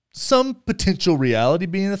potential reality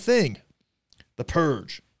being a thing. The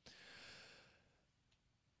Purge.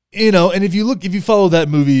 And if you follow that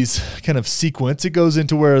movie's kind of sequence, it goes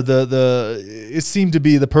into where it seemed to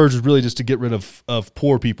be the Purge is really just to get rid of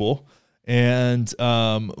poor people and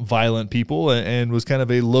violent people, and was kind of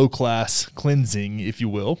a low-class cleansing, if you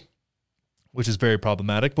will, which is very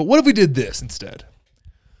problematic. But what if we did this instead?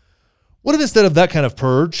 What if instead of that kind of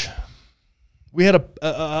purge, we had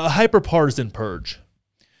a hyper-partisan purge?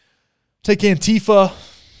 Take Antifa,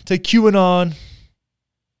 take QAnon,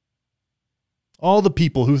 all the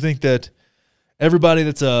people who think that everybody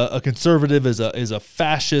that's a conservative is a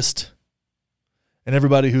fascist, and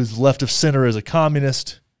everybody who's left of center is a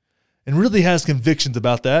communist, and really has convictions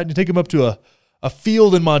about that. And you take them up to a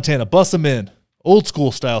field in Montana, bust them in, old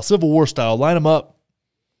school style, Civil War style, line them up,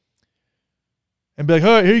 and be like, all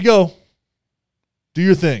right, here you go. Do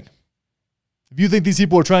your thing. If you think these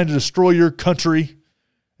people are trying to destroy your country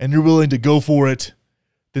and you're willing to go for it,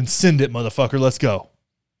 then send it, motherfucker. Let's go.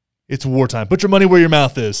 It's wartime. Put your money where your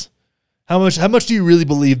mouth is. How much do you really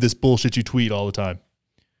believe this bullshit you tweet all the time?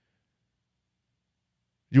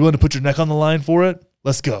 You willing to put your neck on the line for it?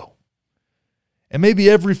 Let's go. And maybe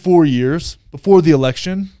every 4 years before the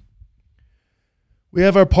election, we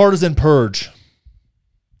have our partisan purge,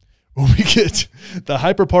 where we get the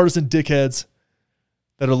hyper-partisan dickheads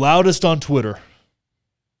that are loudest on Twitter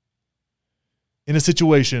in a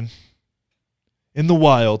situation in the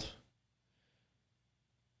wild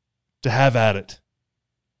to have at it.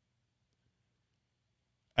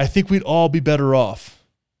 I think we'd all be better off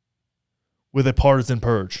with a partisan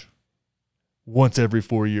purge once every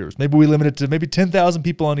 4 years. Maybe we limit it to maybe 10,000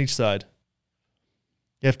 people on each side.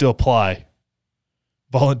 You have to apply.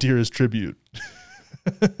 Volunteer as tribute.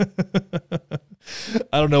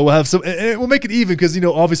 I don't know. We'll have some, and we'll make it even because,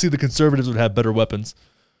 obviously the conservatives would have better weapons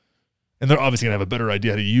and they're obviously going to have a better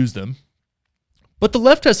idea how to use them. But the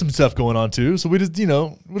left has some stuff going on too. So we just,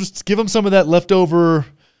 we'll just give them some of that leftover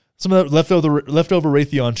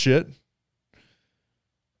Raytheon shit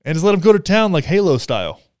and just let them go to town like Halo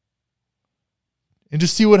style and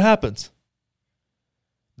just see what happens.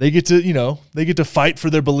 They get to fight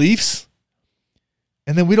for their beliefs,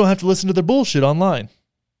 and then we don't have to listen to their bullshit online.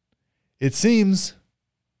 It seems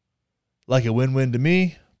like a win-win to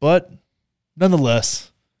me, but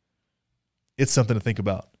nonetheless, it's something to think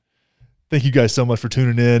about. Thank you guys so much for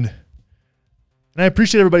tuning in. And I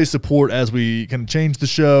appreciate everybody's support as we kind of change the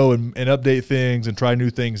show and update things and try new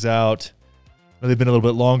things out. I know they've been a little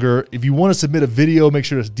bit longer. If you want to submit a video, make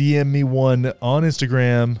sure to DM me one on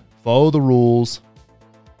Instagram. Follow the rules,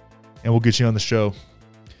 and we'll get you on the show.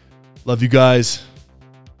 Love you guys.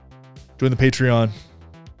 Join the Patreon.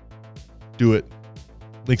 Do it.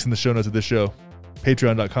 Links in the show notes of this show.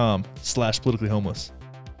 Patreon.com/politicallyhomeless.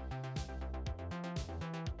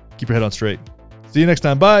 Keep your head on straight. See you next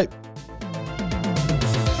time. Bye.